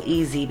be a little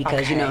easy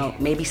because, you know,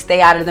 maybe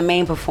stay out of the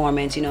main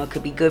performance, you know, it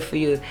could be good for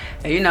you.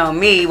 And you know,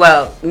 me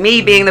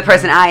being the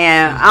person I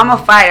am, I'm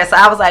a fighter. So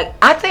I was like,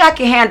 I think I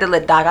can handle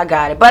it, doc, I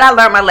got it. But I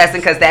learned my lesson,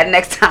 because that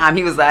next time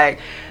he was like,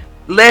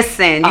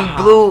 listen, I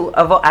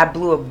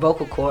blew a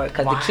vocal cord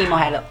because the chemo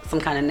had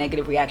some kind of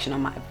negative reaction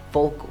on my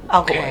vocal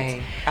cords.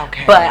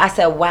 Okay. But I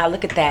said, wow,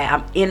 look at that.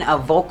 I'm in a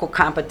vocal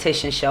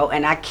competition show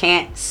and I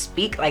can't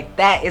speak like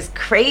that. It's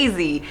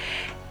crazy.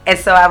 And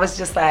so I was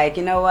just like,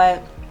 you know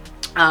what?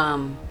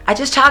 I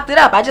just chalked it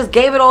up. I just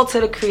gave it all to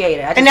the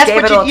creator. I just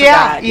gave it all to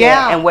God.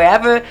 Yeah. And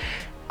wherever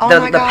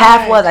the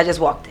path was, I just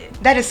walked it.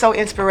 That is so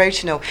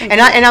inspirational.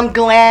 And I'm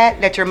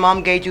glad that your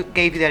mom gave you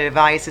that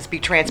advice, is be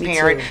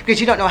transparent,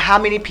 because you don't know how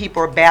many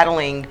people are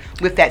battling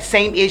with that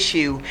same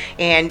issue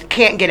and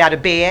can't get out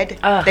of bed.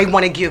 They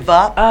want to give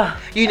up.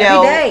 You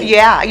know,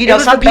 you know,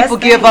 some people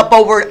give up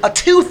over a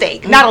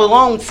toothache, not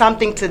alone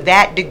something to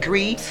that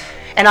degree.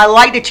 And I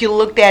like that you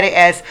looked at it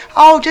as,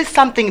 just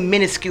something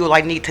minuscule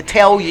I need to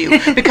tell you,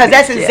 because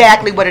that's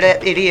exactly what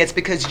it is,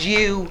 because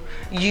you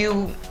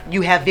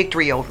have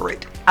victory over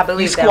it. I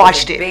believe you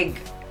squashed it. Big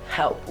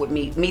help with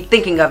me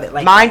thinking of it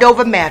like mind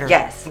over matter.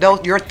 Yes.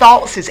 Your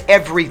thoughts is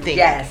everything.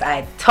 Yes,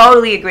 I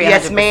totally agree.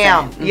 Yes, 100%.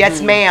 Ma'am.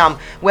 Yes, ma'am.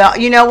 Well,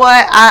 you know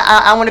what?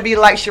 I want to be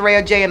like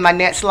Sharaya J in my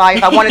next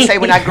life. I want to say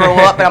when I grow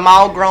up, but I'm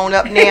all grown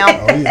up now.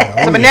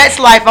 So my next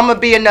life, I'm gonna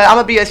be a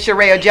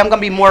Sharaya J. I'm gonna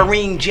be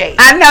Maureen J.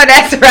 I know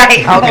that's right.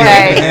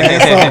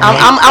 Okay.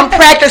 I'm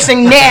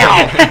practicing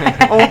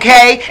now.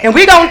 Okay. And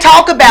we're gonna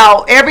talk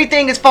about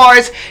everything as far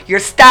as your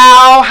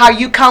style, how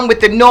you come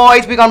with the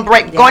noise. We're gonna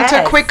go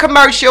into a quick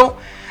commercial.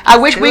 I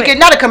wish we could,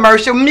 not a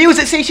commercial,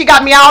 music. See, she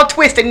got me all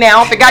twisted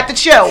now. Forgot the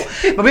show.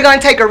 But we're going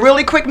to take a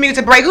really quick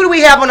music break. Who do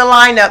we have on the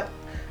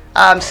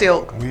lineup,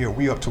 Silk?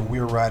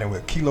 We're riding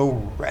with Kilo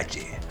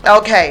Ratchet.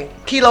 Okay,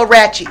 Kilo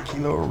Ratchet.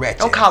 Kilo Ratchet.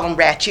 Don't call him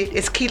Ratchet.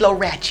 It's Kilo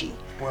Ratchet.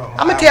 Well,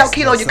 I'm going to tell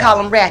Kilo you call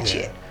him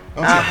Ratchet.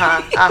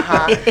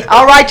 Yeah.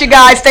 All right, you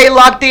guys, stay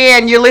locked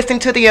in. You're listening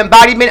to the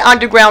Embodiment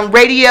Underground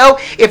Radio.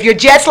 If you're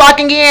just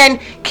locking in,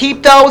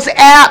 keep those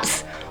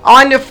apps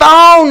on your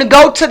phone.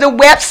 Go to the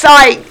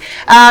website.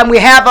 We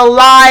have a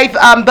live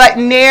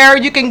button there.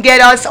 You can get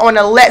us on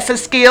Alexa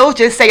skills.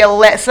 Just say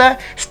Alexa,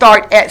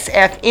 start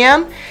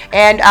XFM.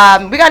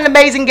 And we got an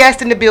amazing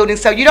guest in the building,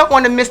 so you don't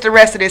want to miss the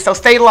rest of this. So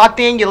stay locked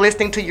in. You're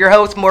listening to your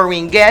host,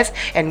 Maureen Guest,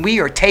 and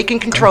we are taking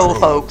control,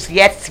 folks.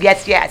 Yes,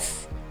 yes,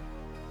 yes.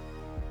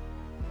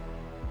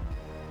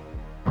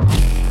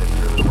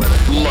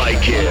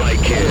 Like it.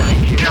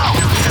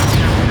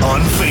 On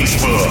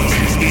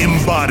Facebook,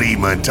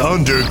 Embodiment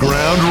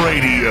Underground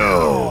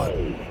Radio.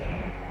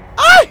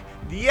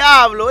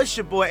 Diablo, it's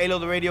your boy Alo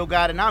the Radio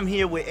God, and I'm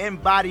here with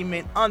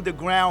Embodiment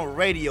Underground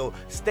Radio.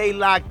 Stay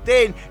locked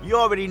in. You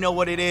already know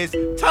what it is.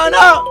 Turn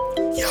up!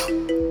 Yeah.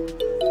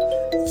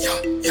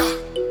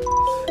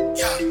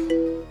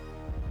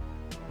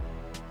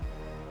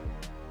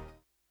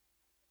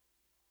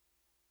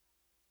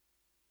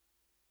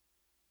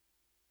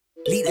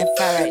 Lead that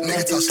fire right now.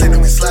 Nigga talk slick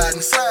on me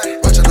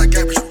sliding. Watch it like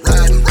average,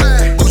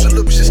 ride. Push a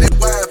little bitch, shit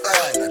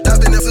Wi-Fi.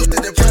 Dive in there, flipped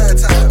in prime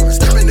time.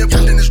 Stepping there,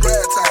 put in this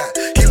grind time.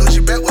 Kilo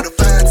you back with a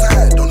fine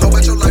time. Don't know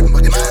about your life, I'm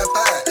fucking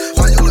 9-5.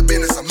 Why you look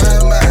business, I'm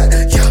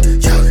mind. Yeah.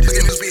 Look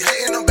at niggas be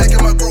hating, I'm back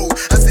in my groove.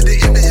 I see the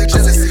envy and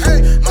jealousy.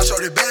 My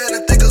shorty bad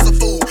and think it's a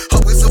fool.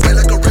 Hope it's away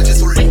like a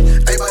registry.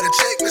 Ain't by the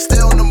check, me stay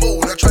on the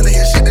move. Not trying to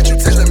hear shit that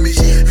you telling me.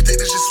 You think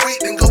this shit sweet,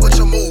 then go with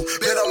your move.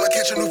 Bet I'ma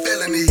catch a new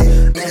felony.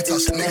 Nigga talk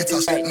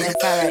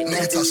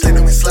slick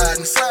on me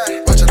sliding.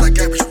 Watch it like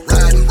average,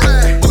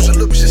 ride. Push a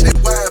little bitch, shit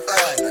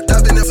Wi-Fi.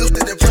 Dive in there, flipped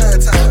in prime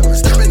time.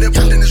 Stepping there,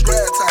 put in this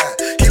grind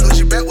time. Kilo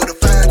you back with a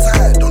fine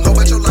time. Don't know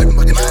about your life, I'm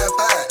fucking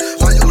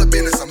 9-5. Why you look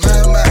business, I'm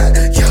mind.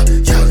 Yeah.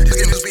 Look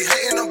at niggas be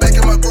hating, I'm back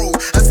in my groove.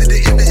 I see the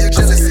envy and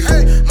jealousy.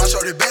 My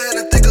shorty bad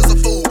and think it's a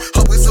fool.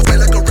 Hope it's away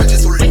like a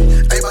registry.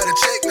 Ain't by the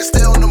check, me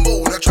stay on the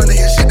move. Not trying to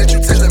hear shit that you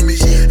telling me.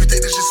 You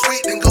think this shit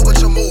sweet, then go with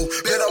your move.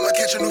 Bet I'ma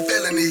catch a new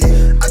felony.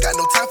 I got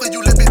no time for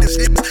you living this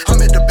shit. I'm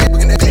at the big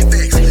and that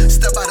big facts.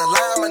 Step out of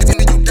line, my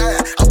nigga, you die.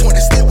 I point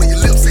it still where your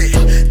lips at.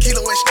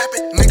 Kilo ain't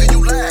snapping, nigga, you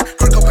lying.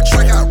 Crack up a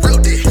track, I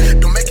reeled it.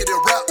 Don't make it a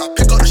rap, I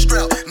pick up the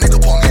strap. Nigga,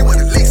 point me where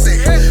the leaks at.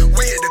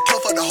 We at the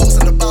club for the hoes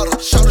in the bottle.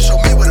 Show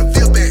me where the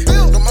feel back.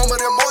 The moment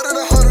they're more than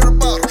 100 a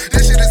bottle.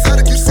 This shit is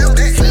out of you, seal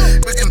that.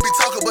 We can be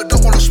talking, but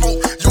don't wanna smoke.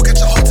 You get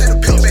your hoe to the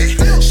pill back.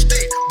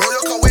 Stick, blow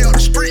your car way on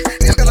the street.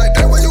 Nigga like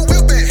that, where your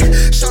whip at?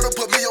 Shout up,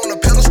 put me on the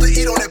pedestal,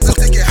 eat on that pill,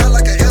 take it high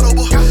like an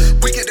edible.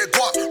 We get that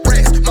guap,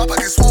 racks, my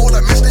pocket swole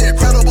like Mr.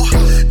 Incredible.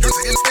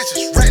 Using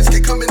stitches, rats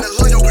can come in the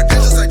hood, your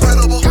credentials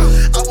incredible.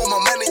 I want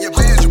my money in your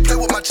bands, you play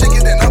with my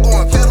chicken, then I'm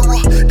going federal.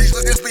 These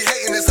niggas be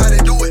hating, that's how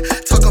they do it.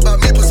 Talk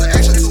about me, put some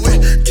action to it.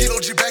 Kilo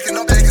G back and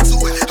I'm back into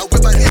it. I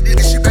whip out hit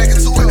it, she back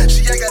into it.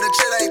 She ain't got a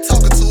chat, I ain't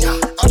talking to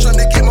her. I'm trying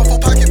to get my full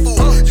pocket full.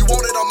 You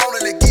want it, I'm on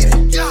it, let's get it.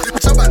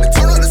 Bitch, I'm about to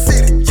turn on the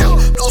city.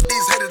 Those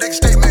these haters, they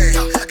can stay mad.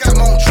 I got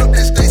my own trip,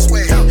 that stay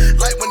swag.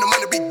 Like when the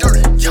money be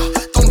dirty.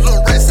 Throw the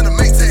little rats in the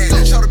make tag.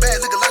 Shout her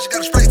bad, look like she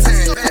got a spray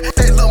tan.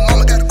 That little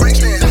mama got a break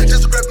stand.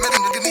 Just a grab man,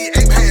 nigga need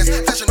 8 hands.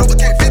 Fashion over,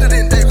 can't fit it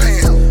in they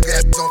pants.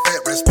 Gas on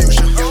fat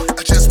Rasputia.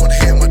 I just wanna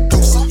hear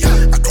Medusa.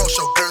 I cross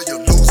your girl, you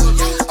loser.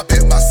 I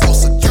bet my soul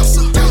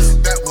seducer.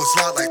 That was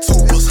slide like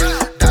tubers.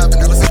 Dive in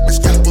the bitch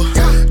Cuba.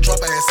 Drop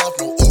her ass off,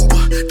 no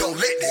Uber. Don't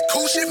let that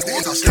cool shit.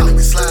 Niggas all scared of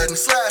me sliding.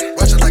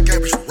 Watch it like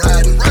average,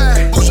 riding.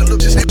 Push a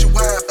little just hit you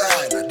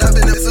Wi-Fi. Dive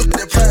in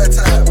the prime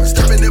time.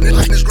 Stepping in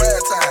this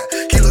grind time.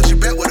 Kilo you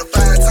back with a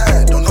fine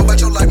time. Don't know about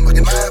your life, I'm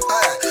fucking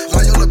 9-5.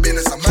 Why you look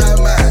business, I'm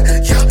mind.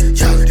 Yeah.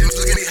 These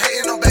look at me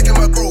hating, I'm back in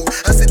my groove.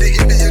 I see the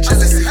envy and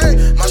jealousy.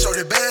 My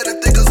shorty bad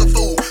and think it's a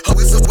fool. Hope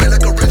it's away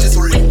like a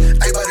registry.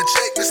 Ain't by the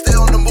check, me stay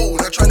on the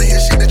move. Not trying to hear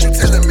shit that you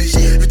telling me.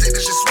 You think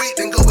this shit sweet,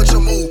 then go with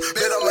your move.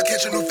 Bet I'ma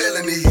catch a new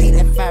felony. Lead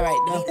that fire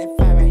right now.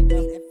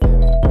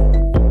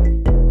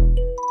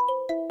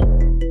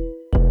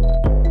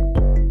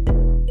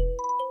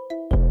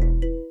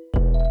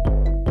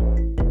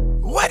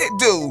 What it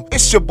do?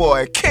 It's your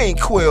boy, King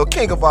Quill,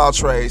 king of all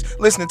trades,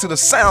 listening to the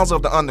sounds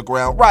of the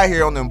underground right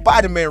here on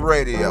Embodiment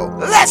Radio.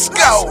 Let's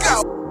go!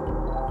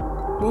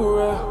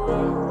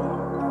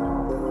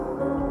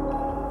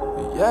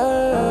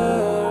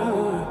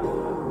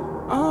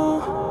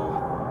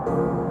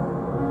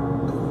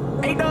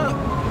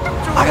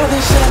 I got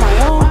this shit on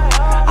my own.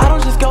 I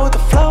don't just go with the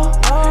flow.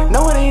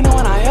 No, it ain't no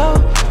one I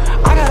owe.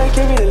 I gotta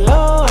carry the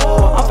low.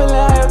 I'm feeling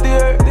high up the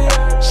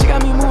earth. She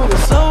got me moving in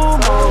slow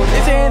mo.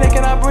 They saying that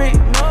can I breathe?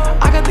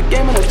 I got the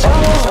game in the choke.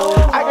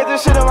 I got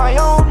this shit on my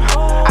own.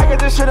 I got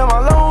this shit on my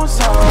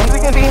lonesome.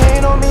 Niggas be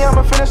hating on me,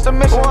 I'ma finish the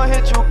mission. One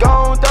hit, you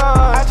gon'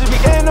 done. I just be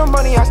getting the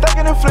money, I stack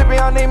it and flip it,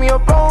 I'll name me a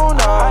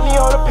boner. I need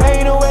all the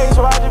pain away,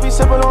 so I just be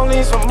sipping on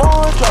lean some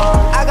more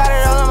drugs. I got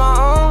it all on my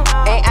own.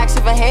 Ain't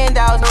asking for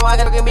handouts, no, I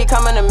gotta be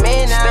coming a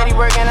man now. Steady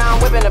working, I'm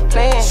whipping a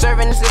plan.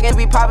 Serving this again,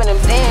 be popping them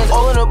dance.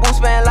 All in the booth,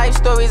 spending life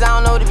stories, I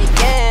don't know to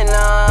begin.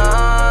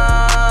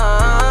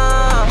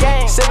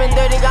 Sipping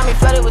dirty, got me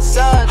flooded with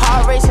suds.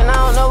 Heart racing, I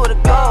don't know where to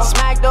go.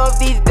 Smacked off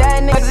these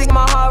dead niggas,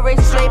 my heart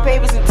racing, straight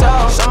papers and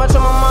toes. So much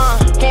on my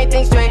mind, can't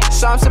think straight.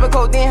 So I'm sipping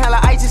codeine, hella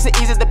ice just to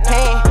ease the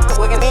pain.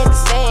 We're gonna be the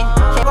same.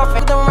 Can't go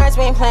fit them rats,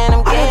 we ain't playing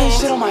them games. I got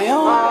this shit on my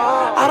own.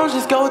 I don't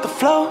just go with the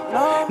flow.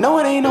 No,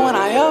 it ain't no one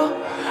I owe.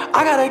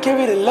 I gotta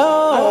carry the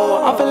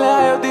low. I'm feeling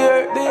high up the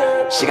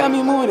earth. She got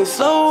me moving in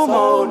slow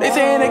mo. They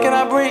saying that can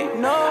I breathe?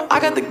 I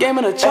got the game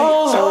in the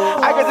choke.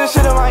 I got this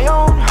shit on my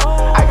own.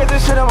 I got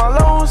this shit on my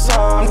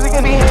lonesome.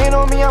 Niggas be hating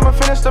on me, I'ma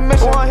finish the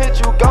mission. One hit,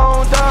 you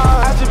gon'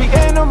 done. I just be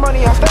getting the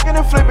money, I stack it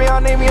and flip it, I'll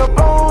name me a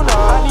boner.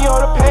 I need all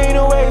the pain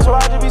away, so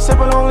I just be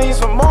sipping on lean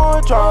some more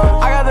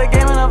drugs. I got the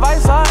game in the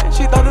vice side,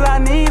 she thought that I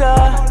need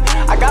her.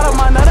 I got on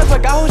my nut, I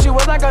forgot who she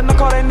was, I got no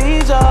call that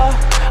need ya.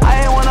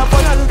 I ain't wanna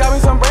fuck, I just got me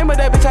some brain, but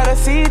that bitch had a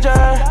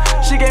seizure.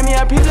 She gave me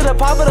a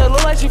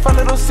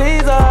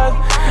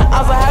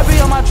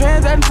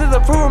transactions to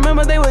approve,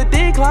 remember they would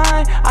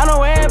decline. I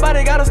know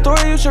everybody got a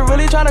story, you should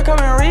really try to come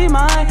and read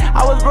mine.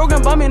 I was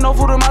broken, bummy, no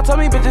food in my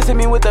tummy, bitches hit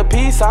me with a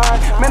peace sign.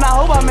 Man, I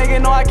hope I make it,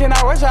 no, I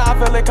cannot rush it, I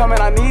feel it coming,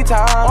 I need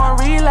time. On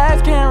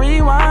relapse, can't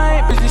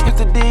rewind, bitches used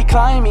to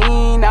decline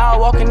me. Now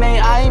walking, they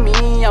eye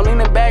me, I'm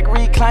leaning back,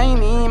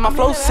 reclining. My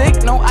flow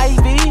sick, no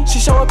IV, she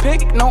show a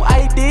pic, no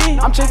ID.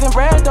 I'm chasing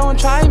bread, don't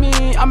try me,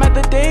 I'm at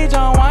the stage,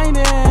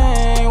 unwinding.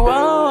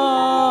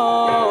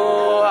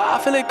 Whoa, I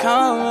feel it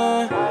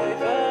coming.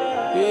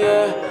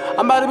 Yeah,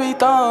 I'm about to be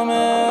thumbing.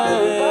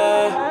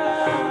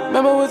 Yeah.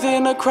 Remember was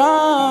in the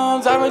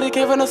crumbs, I really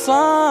came from the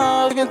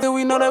slums. Until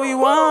we know that we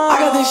won. I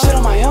got this shit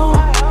on my own,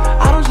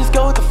 I don't just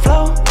go with the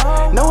flow.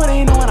 No, it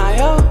ain't no one I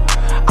owe.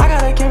 I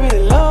gotta carry the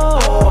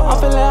load. I'm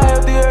feeling high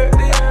up the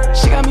earth.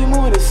 She got me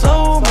moving in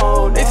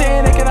slow-mo. They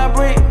saying they cannot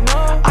break.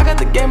 I got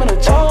the game in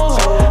a choke.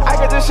 I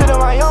got this shit on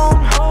my own,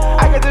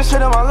 I got this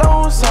shit on my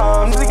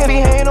lonesome. Niggas be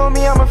hating on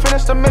me, I'ma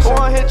finish the mission.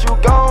 One hit, you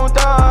gon'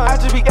 die. I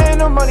just be getting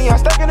the money, I'm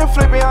stacking and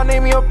flipping, I'll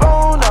name me a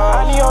boner.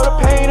 I need all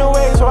the pain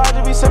away, so I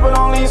just be sipping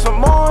on lean some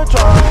more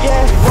drugs.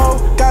 Yeah, whoa,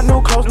 got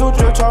new clothes, new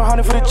drip,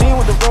 1200 for the jean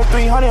with the real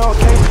 300 on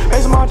case.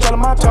 Make some more gel on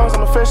my toes,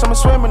 I'm a fish, I'm a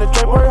swim in the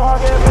drip, work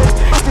hard, get paid.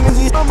 These niggas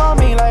eat about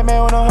me like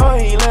man on the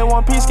hood, he let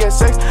one piece get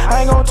sex.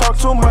 I ain't gon' talk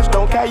too much,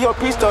 don't carry your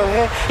piece to the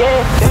head.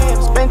 Yeah,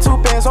 damn, spend 2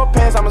 pens on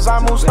pens, I'm a Zai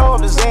move slow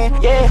up the Zen.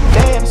 Yeah,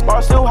 damn,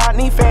 bar still hot,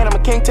 need fan, I'm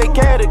a king, take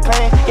care of the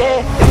clan.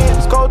 Yeah, damn,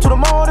 let's go to the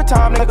mall all the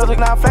time, niggas look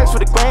now flex for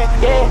the grand.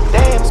 Yeah,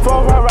 damn, it's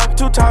 4 rock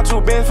 2 times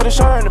 2 bins for the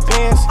shirt and the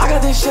pins. I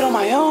got this shit on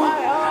my own,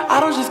 I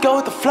don't just go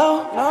with the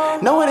flow.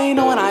 No, it ain't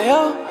no one I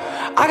owe.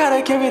 I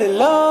gotta carry the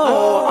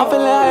load. I'm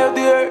feeling high up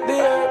the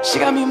earth. She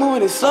got me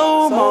moving in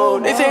slow-mo.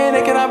 They saying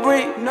they cannot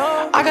breathe.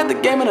 I got the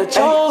game in a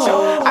choke.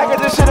 I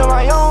got this shit on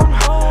my own,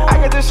 I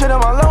got this shit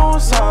on my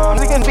lonesome.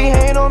 Niggas be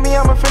hating on me,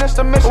 I'ma finish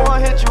the mission.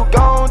 One hit, you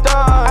gon'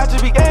 die. I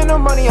just be getting the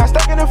money, I'm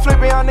stacking and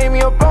flipping, I'll name me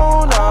a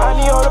boner. I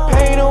need all the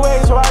pain away,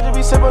 so I just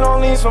be sipping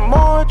on lean some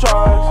more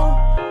drugs.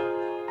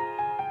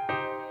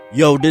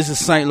 Yo, this is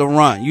Saint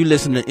Laurent. You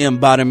listen to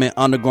Embodiment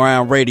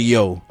Underground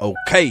Radio.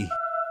 Okay.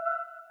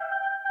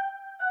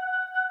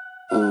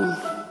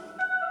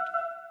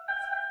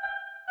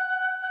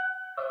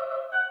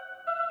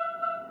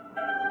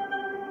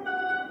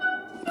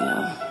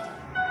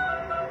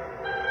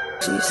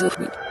 Jesus,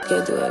 we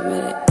can't do it a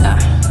minute.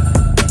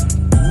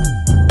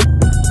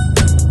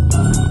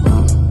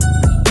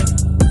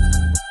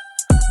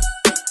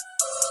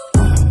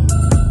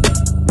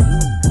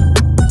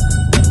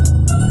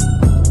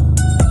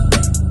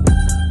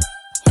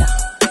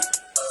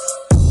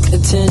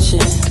 Attention,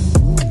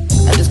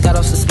 I just got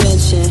off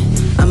suspension.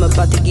 I'm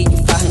about to give you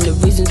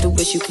 500 reasons to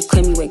wish you could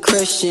claim you ain't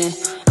Christian.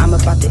 I'm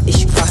about to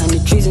issue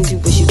 500 reasons you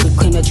wish you could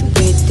claim that you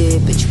with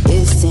it, but you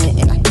isn't,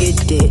 and I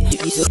get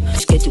it. You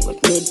scared to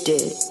admit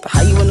it, but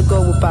how you wanna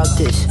go about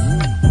this?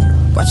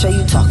 Watch how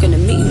you talking to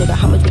me, nigga.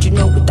 How much would you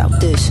know without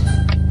this?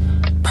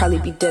 Probably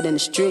be dead in the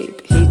street,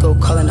 but here you go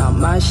calling out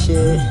my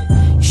shit.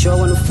 You sure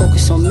wanna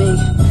focus on me?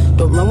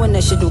 Don't run when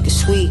that shit don't get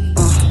sweet.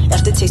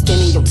 Aftertaste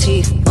in your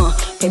teeth.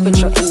 Paper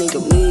trucking in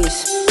your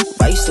knees.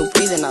 Why you still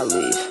breathing? I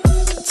leave.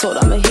 I told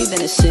I'm a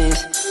heathen in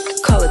sins.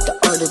 Call it the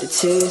art of the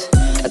tears.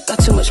 I got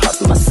too much heart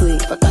for my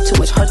sleeve. I got too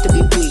much heart to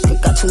be weak. I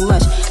got too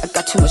much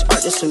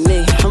art just for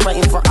me. I'm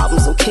writing for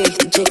albums, okay?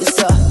 The jig is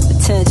up.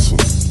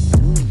 Attention.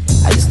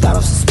 I just got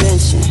off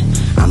suspension.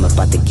 I'm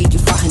about to give you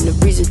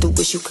 500 reasons to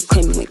wish you could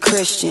claim you ain't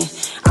Christian.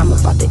 I'm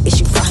about to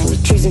issue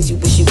 500 reasons you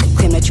wish you could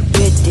claim that you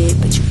with it,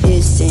 but you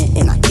isn't,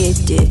 and I get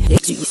it.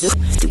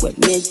 You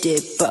admit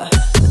it, but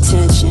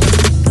attention.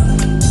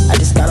 I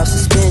just got off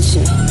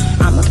suspension.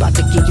 I'm about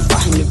to give you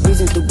 500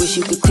 reasons to wish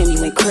you could claim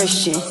you ain't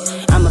Christian.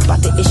 I'm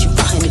about to issue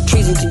 500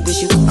 reasons you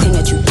wish you could claim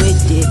that you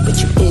with it, but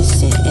you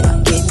isn't, and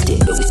I get it.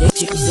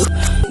 You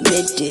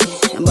admit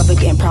it. I'm up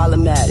again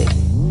problematic.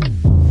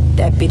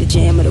 That be the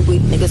jam of the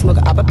week. Niggas smoke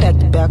a I pack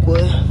the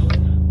backwood.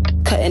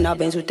 Cutting out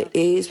veins with the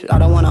ease, but I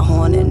don't want a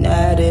horn and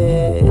at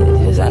it.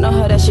 Cause I know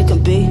how that shit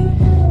can be.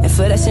 And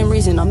for that same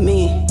reason I'm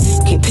mean.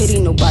 Can't pity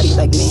nobody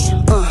like me.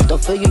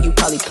 Don't feel you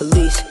probably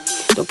police.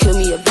 Don't kill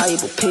me a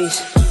valuable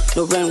piece.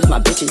 No run with my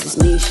bitches is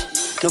niche.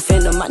 No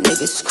fan of my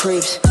niggas is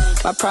creeps.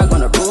 My pride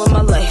gonna ruin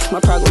my life. My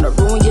pride gonna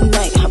ruin your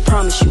night. I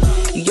promise you.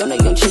 You young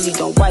chizzy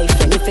don't wife.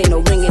 And if ain't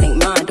no ring, it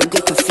ain't mine. Don't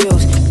get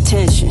confused.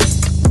 Attention.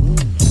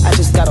 I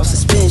just got off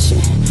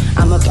suspension.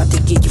 I'm about to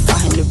give you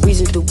 500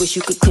 reasons to wish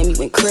you could claim you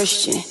ain't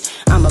Christian.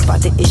 I'm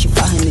about to issue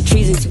 500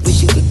 reasons to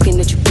wish you could claim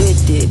that you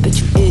with it, but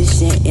you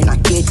isn't, and I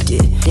get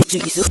it.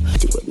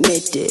 You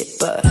admit it,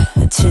 but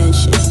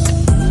attention.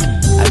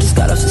 I just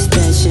got off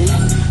suspension.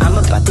 I'm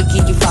about to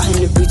give you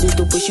 500 reasons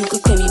to wish you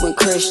could claim you ain't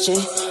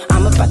Christian.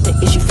 I'm about to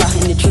issue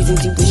 500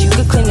 reasons to wish you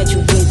could claim that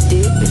you with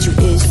it, but you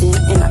isn't,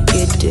 and I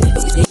get it.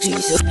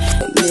 You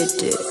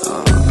admit it.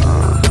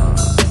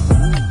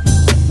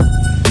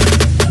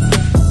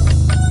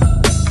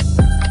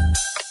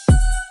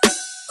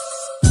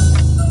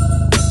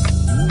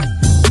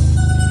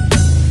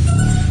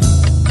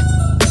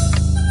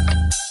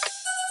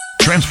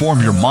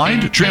 Transform your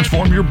mind,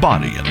 transform your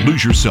body, and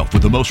lose yourself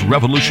with the most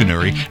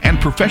revolutionary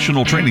and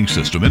professional training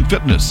system in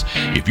fitness.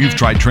 If you've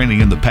tried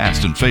training in the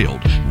past and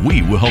failed,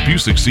 we will help you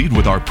succeed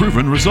with our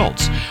proven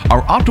results.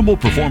 Our optimal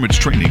performance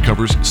training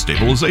covers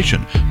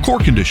stabilization, core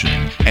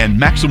conditioning, and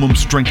maximum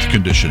strength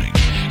conditioning.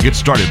 Get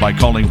started by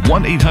calling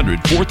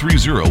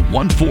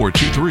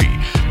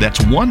 1-800-430-1423. That's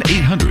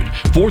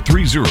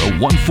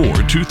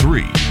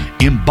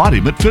 1-800-430-1423.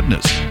 Embodiment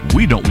Fitness.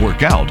 We don't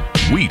work out,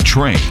 we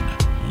train.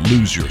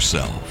 Lose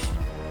yourself.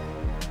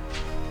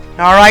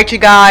 All right, you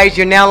guys,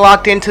 you're now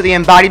locked into the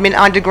Embodiment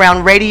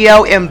Underground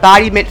Radio,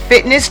 Embodiment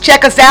Fitness.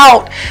 Check us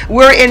out.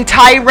 We're in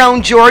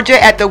Tyrone,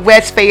 Georgia at the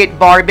West Fayette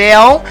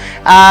Barbell.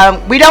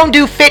 We don't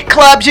do fit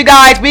clubs, you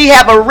guys. We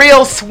have a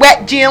real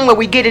sweat gym where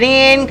we get it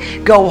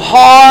in, go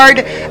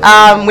hard.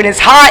 When it's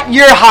hot,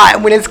 you're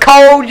hot. When it's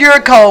cold, you're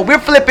cold. We're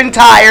flipping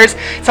tires.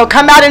 So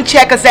come out and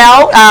check us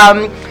out.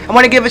 I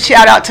want to give a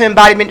shout out to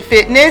Embodiment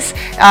Fitness,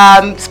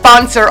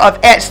 sponsor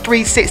of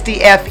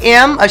X360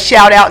 FM. A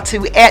shout out to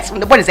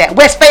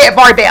West Fayette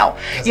Barbell.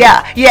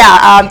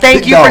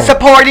 Thank you for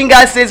supporting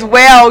us as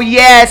well.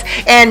 Yes,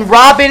 and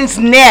Robin's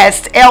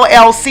Nest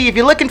LLC. If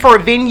you're looking for a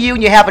venue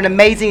and you have an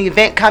amazing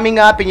event coming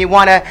up and you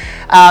want to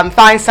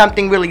find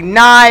something really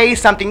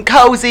nice, something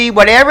cozy,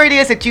 whatever it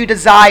is that you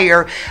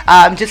desire,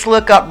 just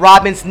look up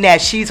Robin's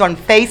Nest. She's on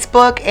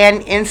Facebook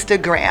and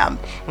Instagram.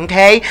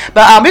 Okay,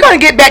 but we're going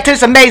to get back to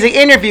this amazing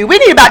interview. We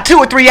need about 2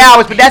 or 3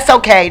 hours, but that's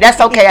okay.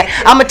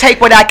 I'm going to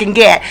take what I can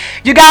get.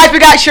 You guys, we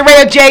got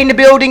Sharaya J in the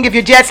building. If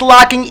you're just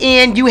locking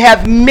in, you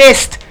have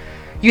missed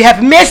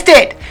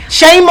it.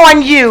 Shame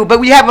on you, but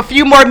we have a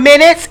few more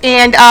minutes,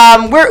 and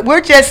we're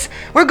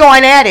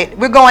going at it.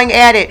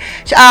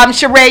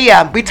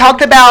 Sharaya, we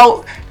talked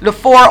about the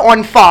 4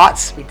 on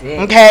thoughts. We did.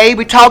 Okay,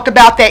 we talked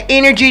about that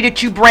energy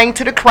that you bring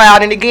to the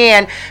crowd, and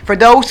again, for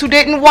those who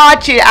didn't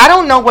watch it, I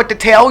don't know what to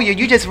tell you.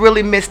 You just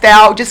really missed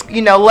out.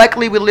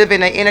 Luckily we live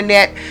in an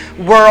internet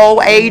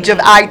world, age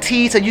of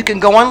IT, so you can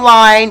go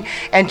online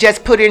and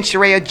just put in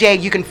Sharaya J.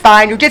 You can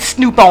find her. Just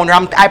snoop on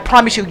her. I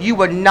promise you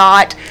will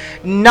not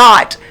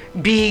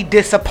be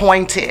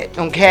disappointed.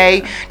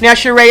 Okay, now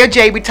Sharaya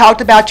J, we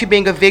talked about you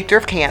being a victor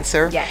of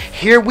cancer. Yes.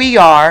 Here we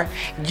are.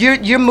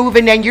 You're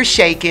moving and you're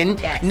shaking.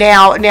 Yes.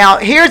 Now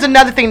here's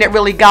another thing that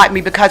really got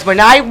me, because when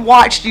I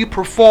watched you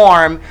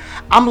perform,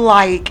 I'm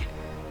like,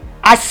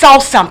 I saw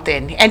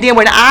something, and then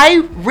when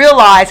I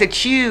realized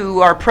that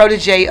you are a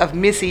protege of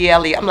Missy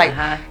Elliott, I'm like,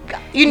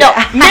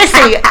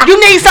 Missy, you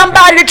need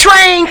somebody to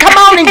train. Come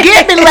on and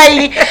get me,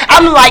 lady.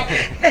 I'm like,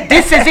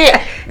 this is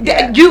it.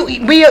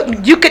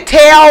 You could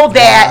tell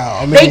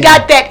that they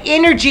got that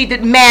energy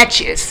that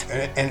matches.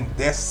 And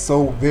that's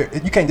so very.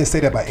 You can't just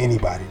say that about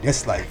anybody.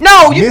 That's like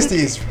Missy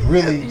is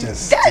really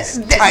just tight.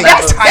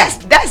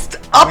 That's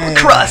upper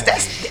crust.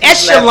 That's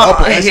echelon.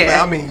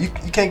 I mean, you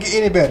can't get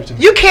any better than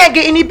that. You can't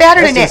get any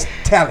better than that.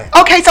 Talent.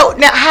 Okay, so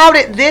now how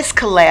did this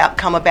collab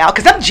come about?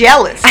 Because I'm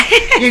jealous.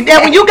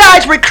 When you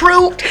guys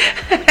recruit,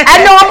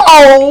 I know I'm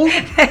old,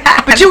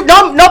 but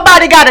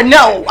nobody got to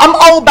know. I'm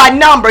old by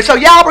number, so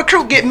y'all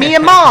recruit, get me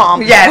and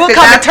mom. Yes, we'll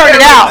come and turn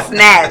it out.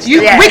 Snatched.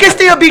 We can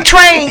still be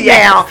trained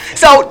now.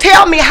 So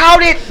tell me, how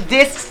did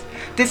this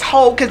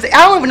whole, because I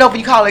don't even know if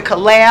you call it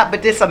collab,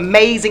 but this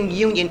amazing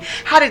union,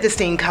 how did this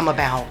thing come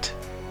about?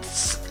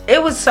 It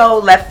was so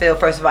left field.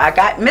 First of all,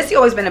 Missy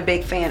always been a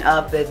big fan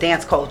of the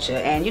dance culture,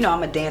 and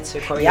I'm a dancer,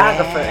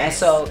 choreographer, and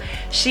so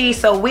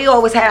we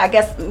always had, I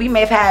guess we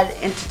may have had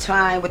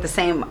intertwined with the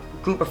same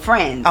group of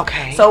friends.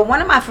 Okay. So one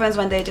of my friends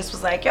one day just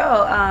was like,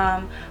 "Yo,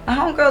 my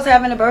homegirl's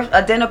having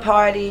a dinner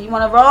party. You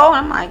want to roll?"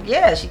 And I'm like,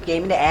 "Yeah." She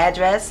gave me the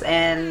address,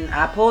 and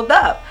I pulled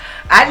up.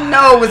 I didn't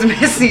know it was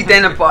Missy's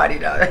dinner party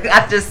though.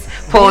 I just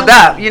pulled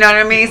up. You know what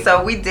I mean?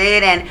 So we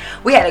did, and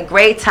we had a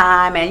great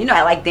time. And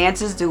like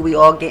dancers do, we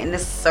all get in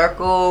this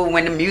circle.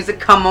 When the music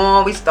come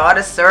on, we start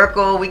a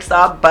circle. We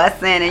start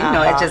bussing, and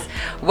it's just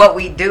what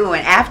we do.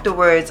 And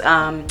afterwards,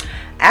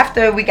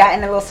 after we got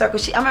in the little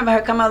circle, I remember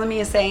her coming up to me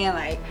and saying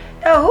like,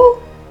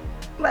 "Yo,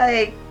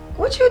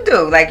 what you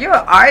do? Like, you're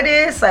an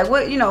artist? Like,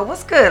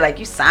 what's good? Like,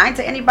 you signed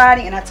to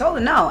anybody?" And I told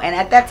her no. And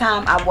at that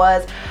time,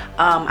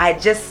 I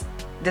just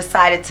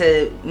decided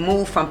to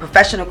move from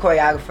professional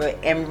choreographer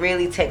and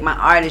really take my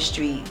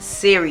artistry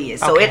serious.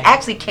 So it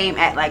actually came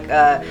at like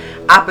a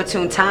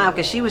opportune time,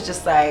 because she was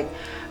just like,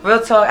 real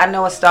talk, I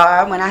know a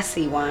star when I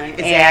see one.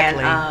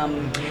 Exactly.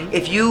 And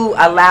if you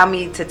allow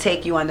me to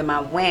take you under my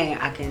wing,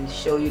 I can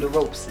show you the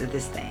ropes of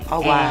this thing.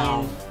 Oh,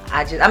 wow.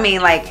 And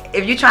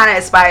if you're trying to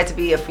aspire to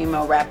be a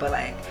female rapper,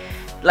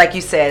 like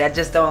you said, I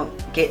just don't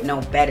get no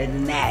better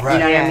than that. Right. You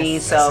know what I mean?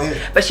 So,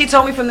 but she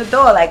told me from the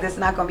door, like, this is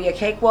not gonna be a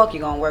cakewalk.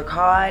 You're gonna work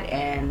hard,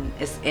 and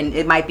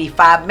it might be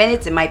 5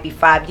 minutes, it might be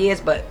 5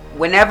 years, but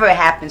whenever it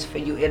happens for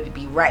you, it'll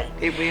be right.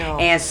 It will.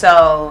 And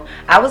so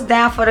I was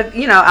down for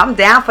I'm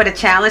down for the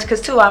challenge,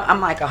 because too, I'm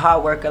like a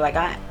hard worker. Like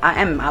I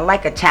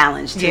like a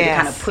challenge too, to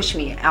kind of push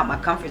me out my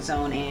comfort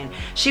zone. And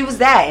she was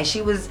that, and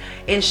she was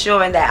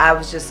ensuring that I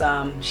was just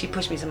she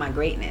pushed me to my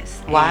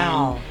greatness.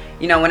 Wow.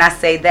 And, when I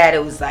say that,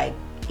 it was like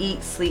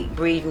eat, sleep,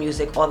 breathe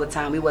music all the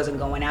time. We wasn't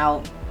going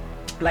out.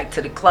 like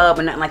to the club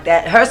or nothing like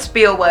that. Her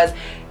spiel was,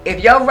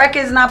 if your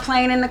record's not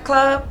playing in the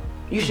club,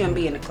 you shouldn't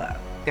be in the club.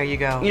 There you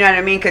go. You know what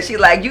I mean? Because she's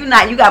like, you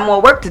got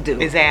more work to do.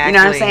 Exactly. You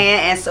know what I'm saying?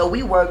 And so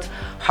we worked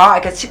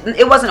hard because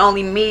it wasn't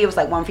only me. It was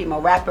like one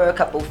female rapper, a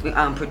couple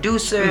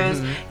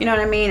producers. You know what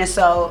I mean? And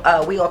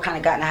so we all kind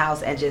of got in the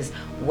house and just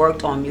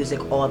worked on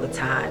music all the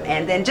time.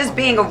 And then just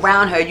being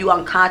around her, you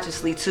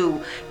unconsciously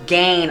too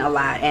gain a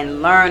lot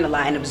and learn a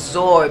lot and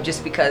absorb,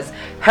 just because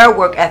her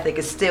work ethic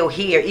is still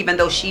here, even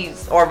though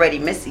she's already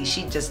Missy.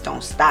 She just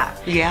don't stop.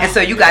 Yeah. And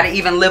so you got to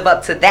even live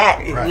up to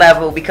that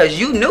level, because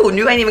you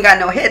ain't even got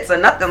no hits or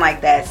nothing like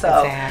that.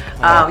 So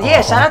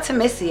yeah, shout out to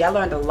Missy. I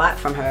learned a lot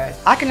from her.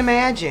 I can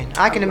imagine.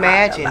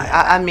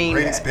 I mean,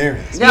 great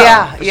experience.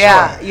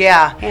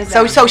 Yeah.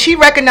 So she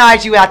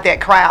recognized you out that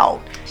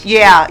crowd.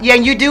 Yeah,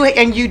 and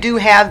you do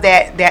have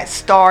that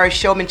star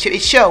showmanship.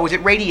 It shows,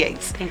 it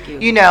radiates. Thank you.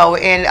 You know,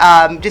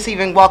 and just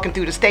even walking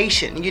through the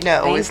station, you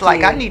know, it's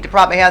like I need to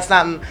probably have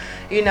something.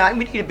 You know,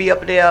 we need to be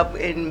up there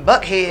in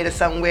Buckhead or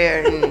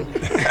somewhere, and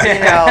you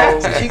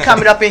know, she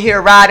coming up in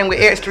here riding with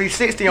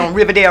X360 on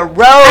Riverdale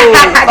Road.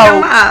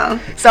 Come on.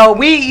 So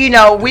we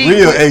real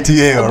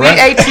ATL, we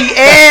right? ATL.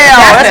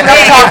 That's what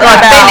I'm talking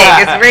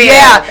about. It's real.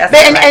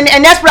 Yeah,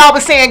 and that's what I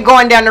was saying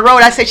going down the road.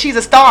 I said she's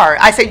a star.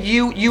 I said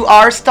you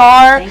are a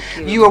star. Thank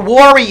you. You're a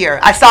warrior.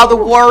 I saw the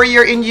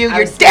warrior in you.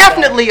 You're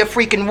definitely a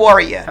freaking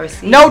warrior.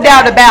 No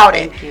doubt about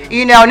it.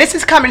 You know, and this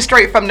is coming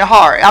straight from the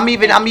heart. I'm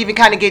even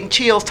kind of getting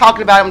chills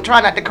talking about it. I'm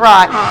trying not to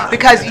cry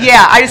because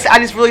I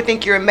just really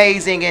think you're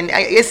amazing, and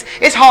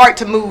it's hard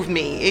to move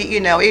me.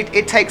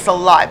 It takes a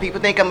lot. People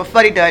think I'm a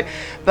fuddy dud,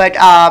 but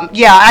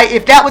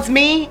if that was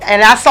me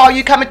and I saw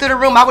you coming through the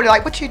room, I would have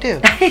like, what you do?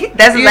 That's you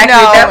exactly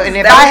know, and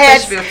if I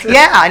had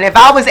and if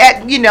I was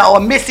at a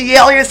Missy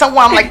Elliott or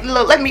someone, I'm like,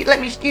 look, let me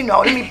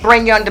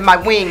bring you under my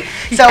wing.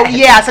 So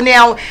so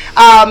now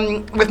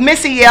with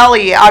Missy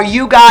Elliott, are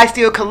you guys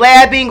still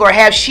collabing, or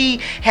has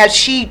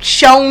she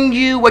shown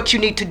you what you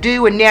need to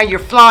do, and now you're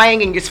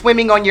flying and you're swimming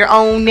on your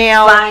own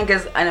now? Flying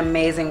is an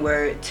amazing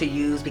word to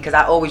use, because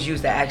I always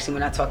use that actually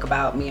when I talk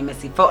about me and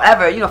Missy.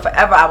 Forever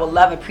I will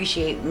love and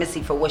appreciate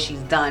Missy for what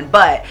she's done,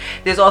 but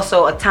there's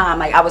also a time,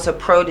 like, I was her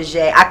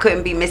protege. I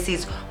couldn't be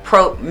Missy's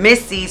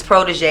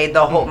protege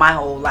my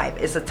whole life.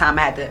 It's a time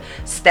I had to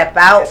step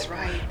out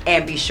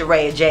and be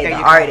Sharaya J, the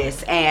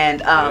artist,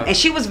 and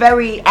she was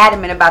very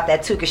adamant about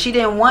that too, because she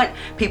didn't want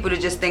people to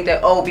just think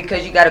that,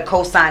 because you got to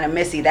co-sign a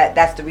Missy,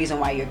 that's the reason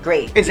why you're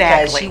great.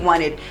 Exactly. Because she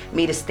wanted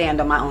me to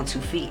stand on my own 2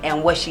 feet,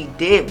 and what she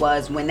did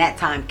was, when that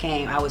time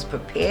came, I was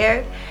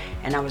prepared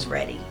and I was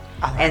ready.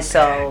 And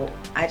so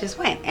I just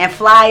went. And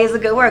fly is a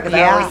good word, because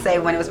I always say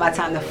when it was my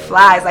time to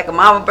fly, it's like a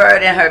mama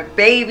bird and her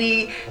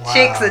baby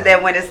chicks, and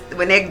then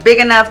when they're big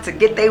enough to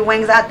get their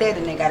wings out there,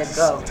 then they gotta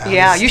go.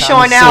 You're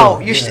showing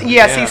out.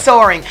 She's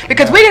soaring,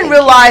 because we didn't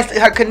realize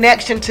her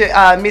connection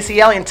to Missy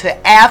Elliott until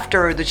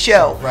after the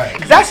show.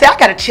 Because I said, I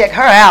gotta check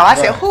her out. I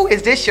said, who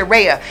is this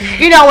Sharaya?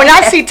 When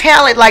I see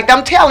talent, like,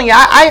 I'm telling you,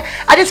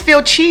 I just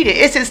feel cheated.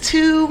 It's just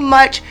too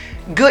much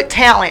good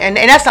talent, and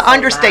that's an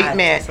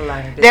understatement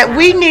that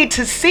we need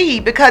to see,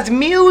 because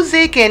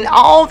music and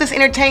all this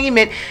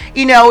entertainment,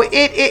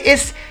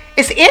 it's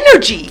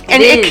energy,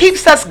 and it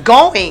keeps us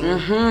going.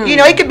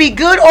 It can be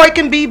good or it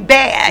can be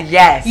bad.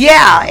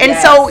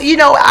 So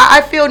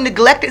I feel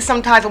neglected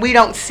sometimes when we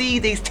don't see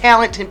these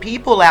talented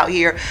people out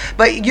here,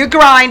 but you're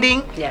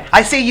grinding.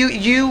 I see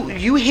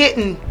you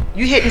hitting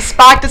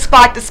spot to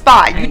spot to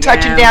spot. You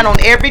touching down on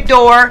every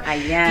door. I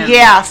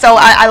am. So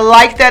I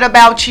like that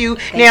about you.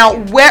 Now,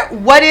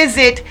 what is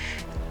it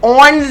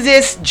on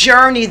this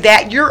journey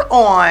that you're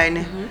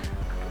on?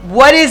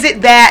 What is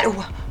it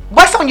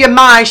what's on your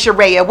mind,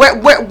 Sharaya?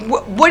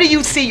 What do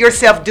you see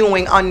yourself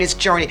doing on this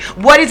journey?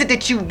 What is it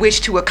that you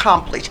wish to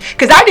accomplish?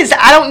 Because I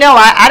don't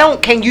know.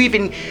 Can you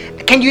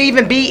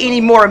even be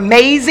any more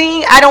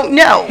amazing? I don't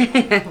know.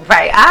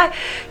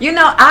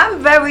 I'm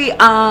very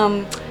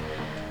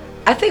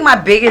I think my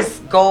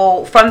biggest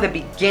goal from the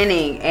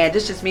beginning, and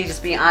this is just me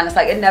just being honest,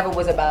 like, it never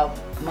was about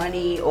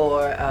money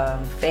or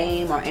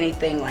fame or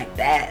anything like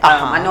that.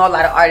 I know a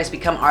lot of artists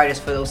become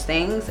artists for those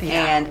things,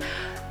 and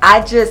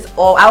I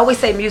always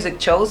say music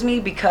chose me,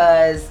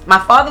 because my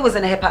father was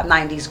in a hip-hop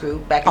 90s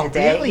group back in the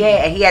day. Really?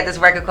 And he had this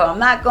record called I'm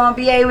Not Gonna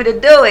Be Able to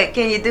Do It,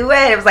 Can You Do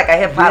It? It was like a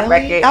hip-hop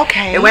record.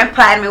 Okay. It went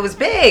platinum. It was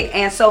big.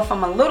 And so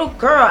from a little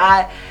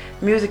girl,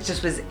 music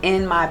just was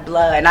in my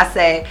blood. And I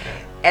say,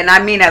 and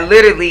I mean that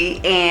literally,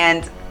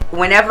 and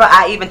whenever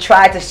I even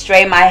tried to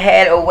stray my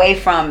head away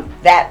from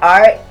that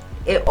art,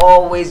 it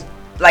always,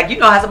 like,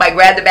 how somebody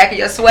grabbed the back of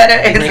your sweater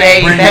and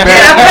say,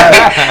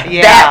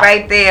 that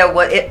right there,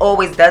 it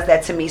always does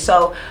that to me.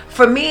 So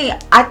for me,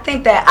 I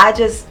think that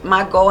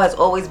my goal has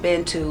always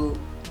been to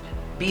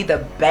be the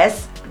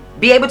best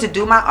be able to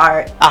do my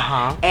art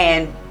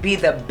and be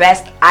the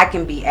best I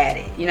can be at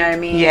it. You know what I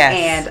mean?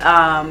 Yes.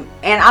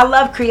 And I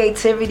love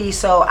creativity,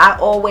 so I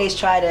always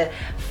try to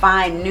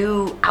find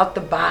new, out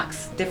the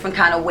box, different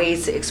kind of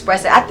ways to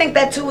express it. I think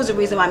that too is the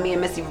reason why me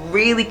and Missy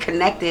really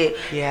connected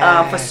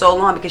for so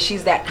long, because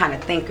she's that kind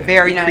of thinker.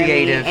 Very you know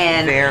creative. What I mean?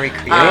 And, very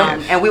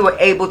creative. And we were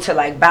able to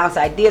like bounce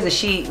ideas,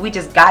 and we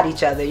just got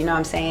each other. You know what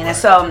I'm saying? And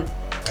so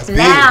That's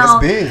now,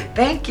 big. That's big.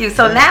 thank you.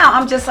 So now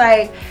I'm just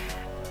like,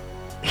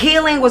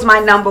 healing was my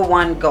number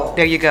one goal.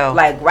 There you go.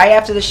 Like right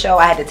after the show,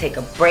 I had to take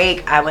a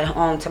break. I went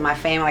home to my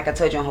family, like I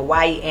told you, in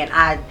Hawaii, and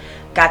I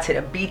got to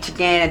the beach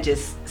again and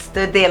just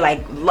stood there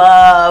like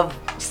love,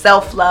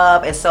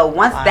 self-love. And so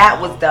once that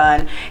was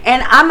done,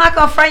 and I'm not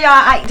gonna front y'all,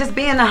 I just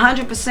being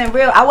 100%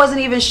 real, I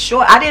wasn't even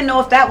sure. I didn't know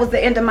if that was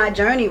the end of my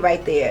journey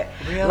right there.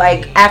 Really?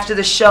 Like after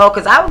the show,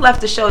 because I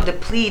left the show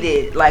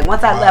depleted. Like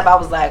once I left, I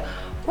was like,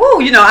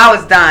 woo, you know, I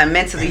was done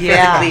mentally,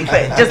 physically,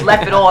 but just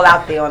left it all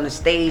out there on the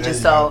stage. And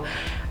so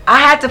I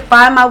had to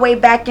find my way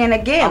back in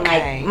again.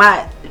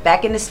 Like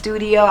back in the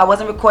studio. I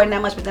wasn't recording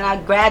that much, but then I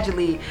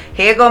gradually,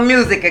 here go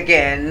music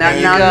again. No.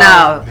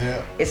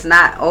 Yeah. It's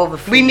not over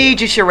for We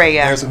need you,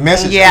 Sharaya. There's a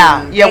message.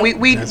 Yeah, we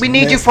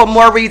need you for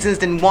more reasons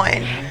than one.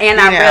 And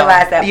I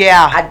realized that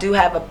I do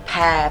have a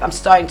path. I'm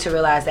starting to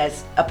realize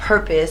that's a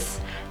purpose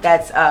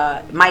that's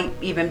might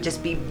even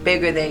just be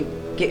bigger than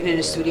getting in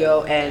the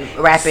studio and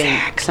rapping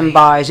some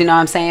bars. You know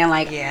what I'm saying?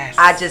 Like,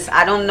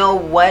 I don't know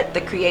what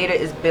the creator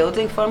is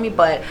building for me,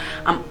 but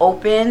I'm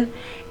open,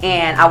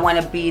 and I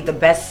want to be the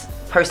best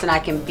person I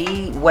can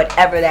be,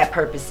 whatever that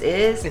purpose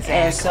is.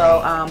 And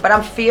so, but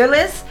I'm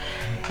fearless.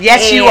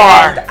 Yes, you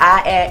are.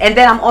 And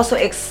then I'm also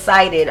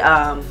excited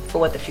for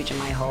what the future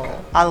might hold.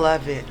 I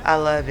love it.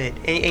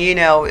 And you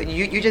know,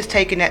 you're just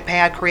taking that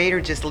path.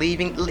 Creator just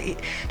leaving. The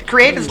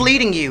creator's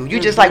leading you. You're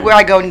just like, where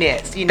I go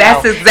next. You know,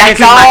 that's exactly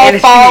it's all my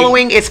energy.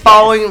 following. It's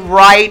following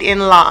right in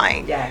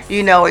line. Yes.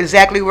 You know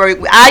exactly where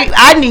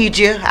I need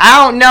you.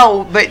 I don't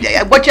know, but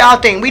what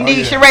y'all think? We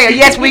need Sharaya.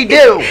 Yes, we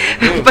do.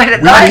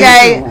 But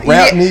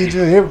Rap needs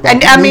you. Everybody.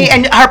 And I mean,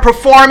 and her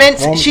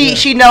performance.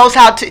 She knows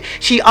how to.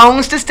 She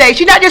owns the stage.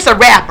 She's not just a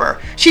rapper.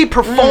 She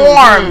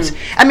performs.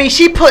 I mean,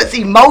 she puts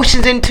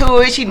emotions into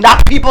it. She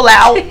knocks people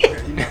out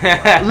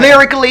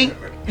lyrically.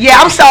 Yeah,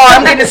 I'm sorry.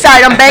 I'm getting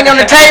excited. I'm banging on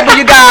the table,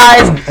 you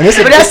guys.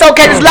 But that's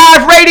okay. It's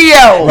live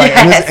radio. Right.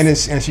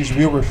 And she's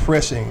real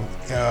refreshing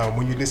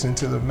when you listen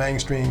to the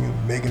mainstream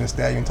Megan Thee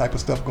Stallion type of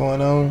stuff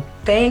going on.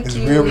 Thank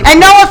you. Real and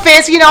no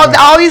offense, you know,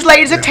 all these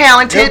ladies are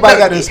talented. Everybody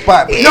got their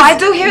spot. No, I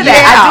do hear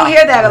that. I do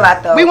hear that a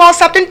lot, though. We want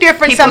something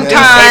different People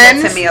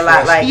sometimes. do say that to me a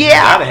lot. Like,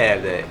 gotta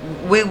have that.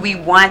 We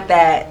want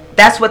that.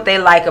 That's what they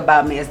like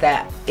about me, is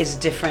that it's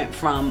different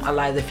from a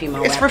lot of the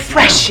female It's rappers.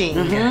 refreshing.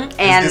 Mm-hmm.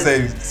 And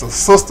it's a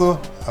sister,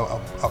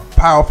 a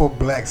powerful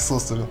black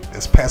sister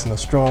that's passing a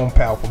strong,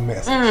 powerful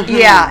message. Mm-hmm.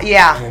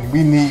 Yeah. And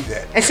we need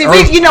that. And see,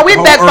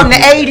 we're back from the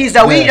 '80s,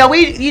 though.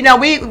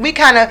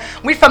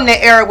 We from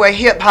the era where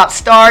hip hop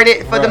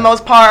started for the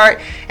most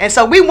part, and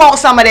so we want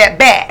some of that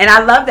back. And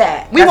I love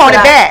that. We want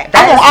it back.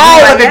 I want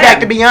all of it back,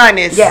 to be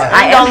honest. Yeah,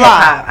 I am hip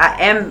hop.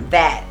 I am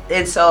that.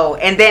 And so,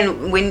 and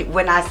then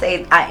when I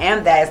say I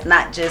am that, it's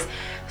not just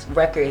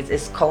records,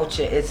 it's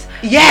culture, it's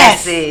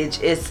message,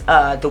 it's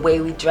the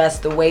way we dress,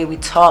 the way we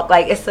talk.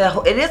 Like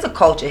it is a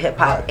culture, hip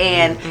hop,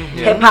 and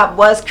hip hop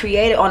was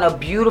created on a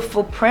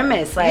beautiful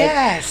premise,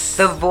 like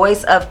the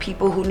voice of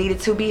people who needed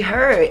to be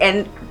heard,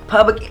 and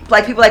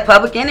people like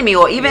Public Enemy,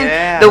 or even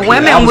the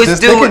women was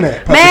doing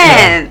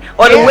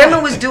the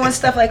women was doing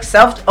stuff like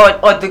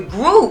or the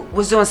group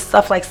was doing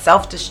stuff like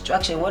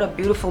self-destruction. What a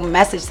beautiful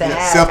message to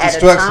have at a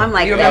time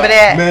like that. You remember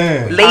that?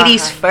 Man.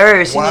 Ladies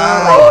first, you know.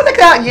 Oh, look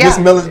out! Miss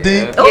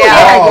Melody.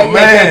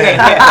 Man.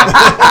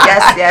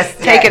 Yes.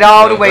 Take it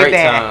all the way Great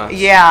back. times.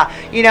 Yeah.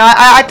 You know,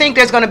 I think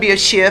there's going to be a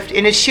shift,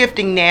 and it's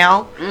shifting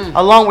now,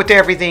 along with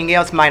everything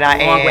else, might I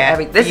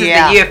add. This is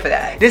the year for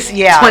that.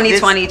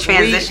 2020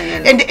 transition.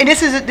 And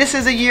this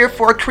is a year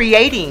for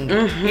creating.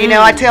 You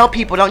know, I tell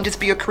people, don't just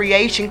be a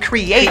creation,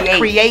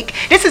 create.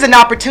 This is an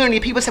opportunity.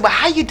 People say, well,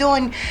 how you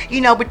doing, you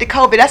know, with the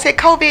COVID? I said,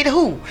 COVID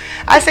who?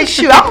 I say,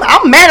 shoot,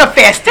 I'm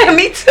manifesting.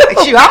 Me too.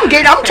 Shoot, I'm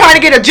trying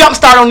to get a jump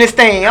start on this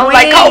thing. I'm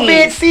like,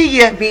 COVID, see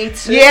ya. Me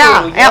too.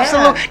 Yeah,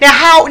 absolutely.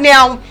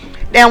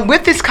 Now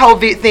with this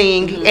COVID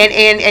thing,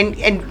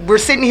 and we're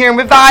sitting here and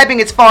we're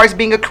vibing as far as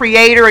being a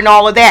creator and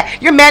all of that.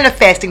 You're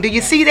manifesting. Do you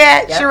see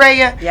that,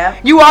 Sharaya? Yeah.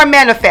 You are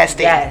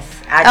manifesting. Yes.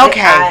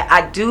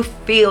 I do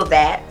feel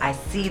that. I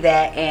see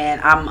that, and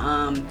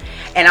I'm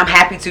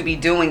happy to be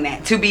doing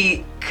that. To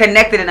be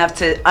connected enough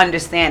to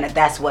understand that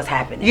that's what's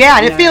happening. Yeah,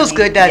 and it feels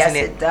good, doesn't it?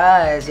 Yes, it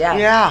does. Yeah.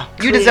 Yeah.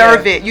 You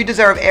deserve it. You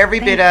deserve every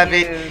bit of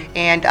it,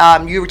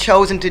 and you were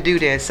chosen to do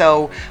this.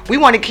 So we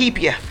want to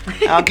keep you.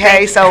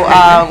 Okay. So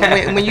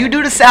when you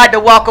do decide to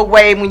walk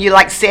away when you're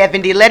like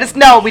 70, let us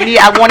know.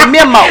 I want a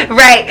memo.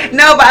 Right.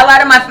 No, but a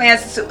lot of my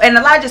fans and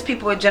a lot of just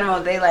people in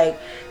general, they like,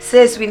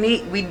 sis,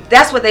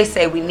 that's what they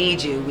say. We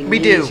need you. We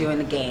need you in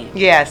the game.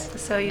 Yes.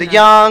 So the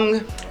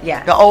young,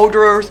 Yeah. The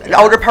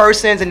older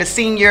persons and the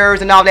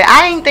seniors and all that.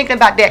 I ain't thinking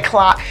about that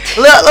clock.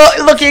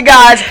 Look, you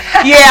guys.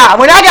 Yeah,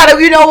 when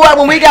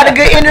we got a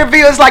good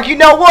interview, it's like, you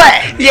know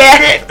what?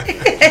 Yeah.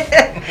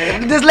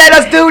 Just let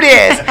us do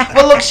this.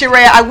 Well, look,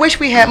 Sharaya, I wish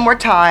we had more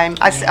time.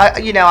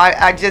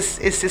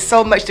 It's just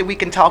so much that we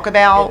can talk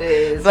about. It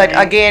is, but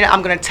right? again,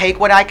 I'm gonna take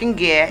what I can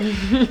get,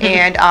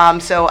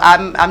 and so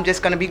I'm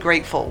just gonna be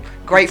grateful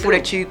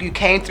that you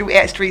came through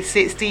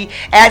X360.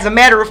 As a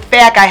matter of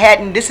fact,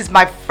 this is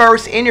my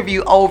first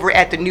interview over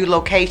at the new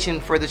location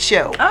for the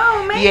show.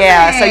 Oh, man.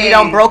 Yeah, so you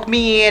broke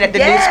me in at the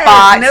new Yes,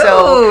 spot.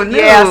 no.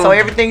 Yeah, so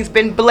everything's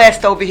been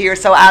blessed over here.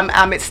 So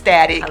I'm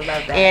ecstatic. I love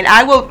that. And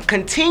I will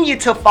continue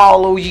to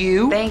follow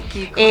you. Thank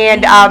you.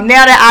 And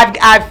now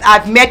that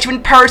I've met you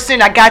in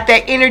person, I got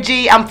that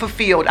energy. I'm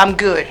fulfilled. I'm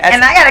good.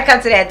 And I gotta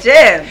come to that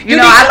gym.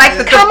 I like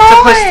to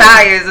push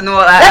tires and all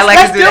that. I like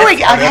Let's to do do it.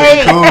 that.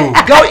 Hey,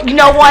 go. You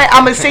know what?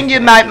 I'm gonna send you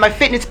my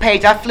fitness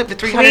page. I flipped the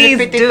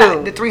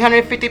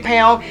 350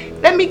 pound.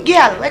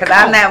 Because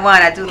I'm that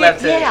one. I do love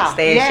to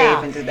stay in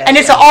shape and do that. And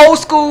it's an old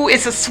school.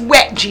 It's a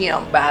sweat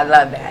gym. But I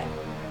love that.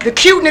 The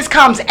cuteness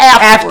comes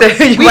after.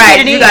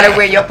 Right, you gotta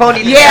wear your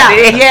ponytail.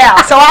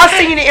 Yeah. So I'll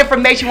send you the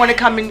information. You want to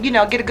come and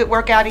get a good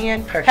workout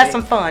in. Perfect. Have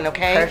some fun,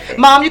 okay? Perfect.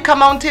 Mom, you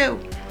come on too.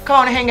 Come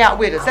on and hang out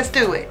with us. Let's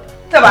do it.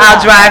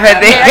 I'll drive her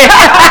there.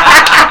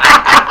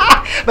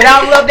 But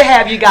I would love to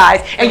have you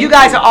guys, and you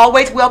guys are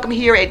always welcome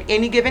here at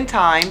any given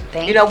time.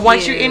 Thank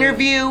Once you you.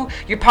 interview,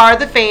 you're part of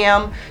the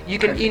fam. You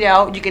can,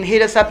 you can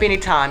hit us up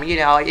anytime.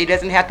 It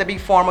doesn't have to be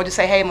formal. Just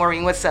say, hey,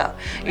 Maureen, what's up?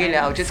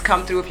 Just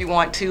come through if you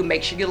want to.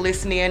 Make sure you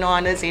listen in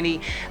on us. Any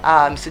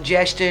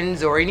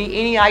suggestions or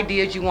any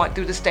ideas you want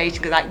through the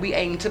station, because we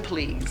aim to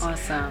please.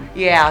 Awesome.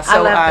 Yeah. So I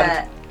love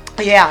that.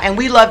 Yeah, and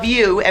we love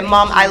you, and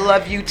Mom, I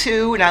love you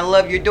too, and I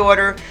love your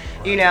daughter.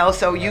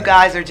 So you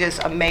guys are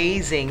just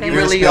amazing. You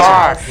really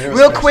are.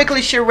 Real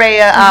quickly,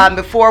 Sharaya,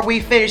 before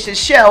we finish the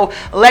show,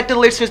 let the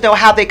listeners know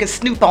how they can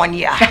snoop on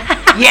you.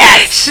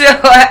 Yes. Sure.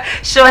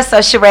 So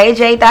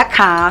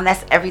SharayaJ.com.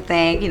 That's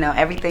everything.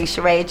 Everything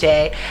Sharaya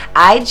J.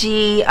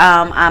 IG.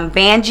 I'm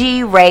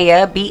Banji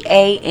Raya.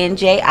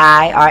 BANJIRAYA.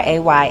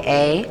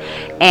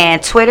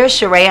 And Twitter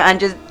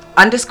Sharaya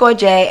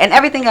 _J, and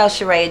everything else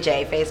Sharaya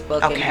J.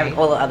 Facebook and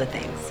all the other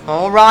things.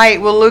 All right.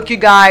 Well, look, you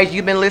guys,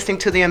 you've been listening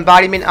to the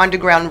Embodiment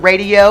Underground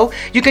Radio.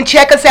 You can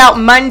check us out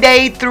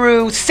Monday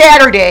through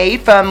Saturday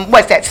from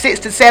 6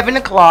 to 7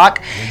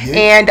 o'clock.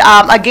 And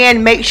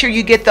again, make sure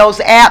you get those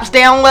apps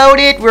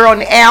downloaded. We're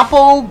on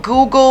Apple,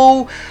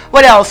 Google,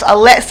 what else?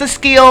 Alexa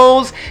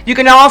skills. You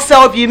can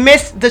also, if you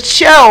missed the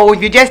show, if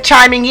you're just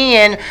chiming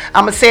in,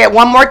 I'm going to say it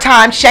one more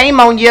time.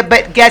 Shame on you,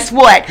 but guess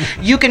what?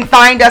 You can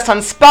find us on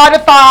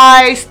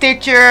Spotify,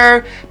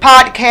 Stitcher,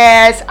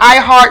 Podcasts,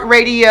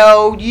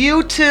 iHeartRadio,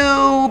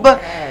 YouTube,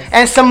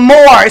 and some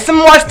more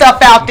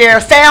stuff out there,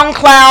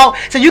 SoundCloud.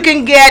 So you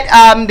can get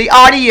the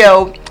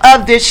audio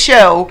of this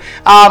show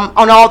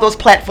on all those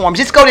platforms.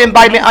 Just go to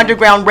Embodiment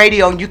Underground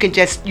Radio, and you can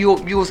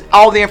you'll use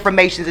all the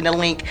information in the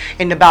link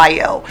in the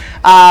bio.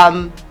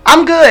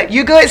 I'm good.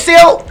 You good,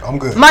 Silk? I'm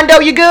good. Mondo,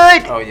 you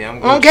good? Oh yeah, I'm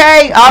good.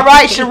 Okay. All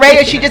right.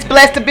 Sharaya, she just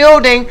blessed the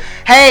building.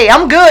 Hey,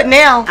 I'm good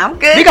now. I'm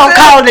good. We gonna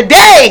call it a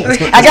day.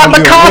 I got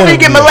my coffee.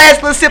 Get my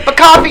last little sip of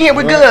coffee here.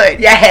 We're good.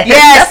 Yes.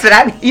 That's what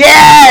I need.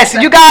 Yes.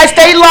 You guys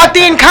stay locked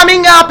in.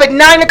 Coming up at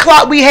 9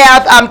 o'clock, we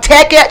have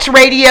Tech Etch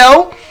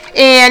Radio.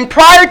 And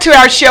prior to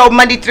our show,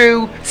 Monday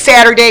through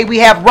Saturday, we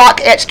have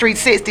Rock Etch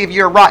 360 if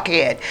you're a rock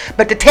head.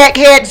 But the tech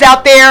heads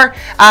out there,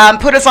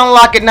 put us on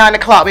lock at 9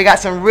 o'clock. We got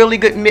some really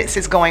good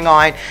mixes going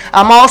on.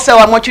 Also,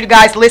 I want you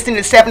guys listening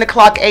at 7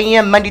 o'clock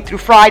a.m. Monday through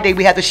Friday.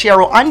 We have the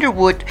Cheryl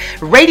Underwood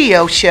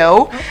radio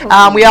show.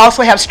 We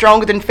also have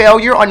Stronger Than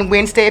Failure on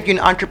Wednesday if you're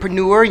an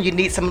entrepreneur and you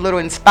need some little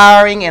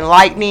inspiring,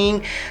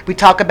 enlightening. We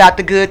talk about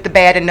the good, the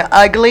bad, and the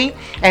ugly.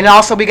 And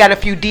also, we got a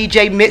few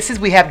DJ mixes.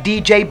 We have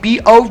DJ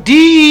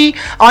BOD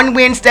on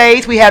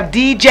Wednesdays. We have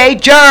DJ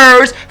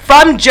Jers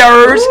from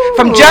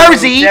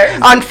Jersey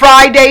on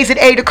Fridays at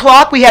 8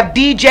 o'clock. We have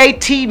DJ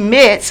T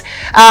Mitz.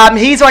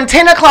 He's on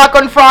 10 o'clock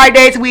on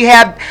Fridays. We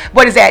have,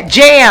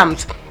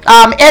 Jams.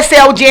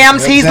 SL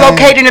Jams. He's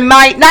located in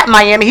not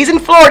Miami. He's in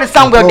Florida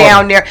somewhere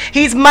down there.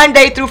 He's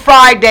Monday through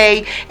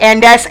Friday,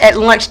 and that's at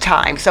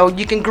lunchtime. So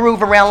you can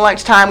groove around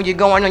lunchtime when you're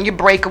going on your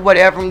break or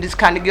whatever, and just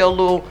kind of get a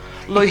little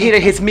hit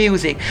of his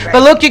music. Right.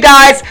 But look, you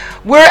guys,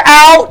 we're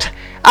out.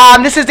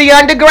 This is the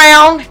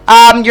Underground.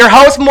 Your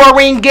host,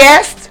 Maureen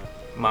Guest.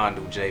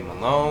 Mondo J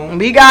Malone.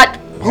 We got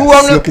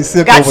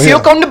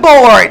Silk on the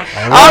board.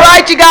 All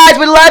right, you guys,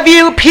 we love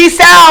you. Peace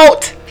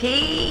out.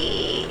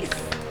 Peace.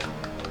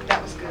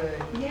 That was good.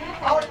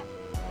 Yeah.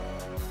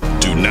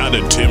 Do not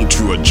attempt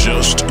to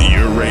adjust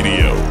your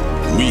radio.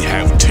 We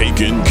have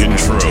taken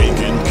control.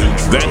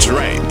 That's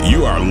right.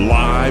 You are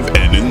live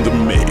and in the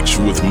mix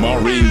with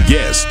Maureen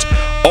Guest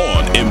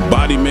on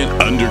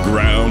Embodiment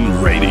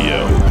Underground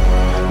Radio.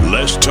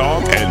 Less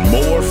talk and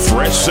more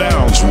fresh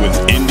sounds with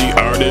indie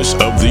artists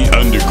of the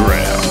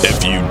underground.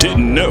 If you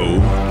didn't know,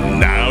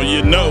 now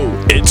you know.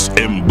 It's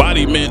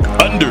Embodiment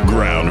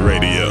Underground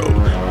Radio.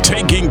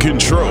 Taking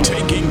control.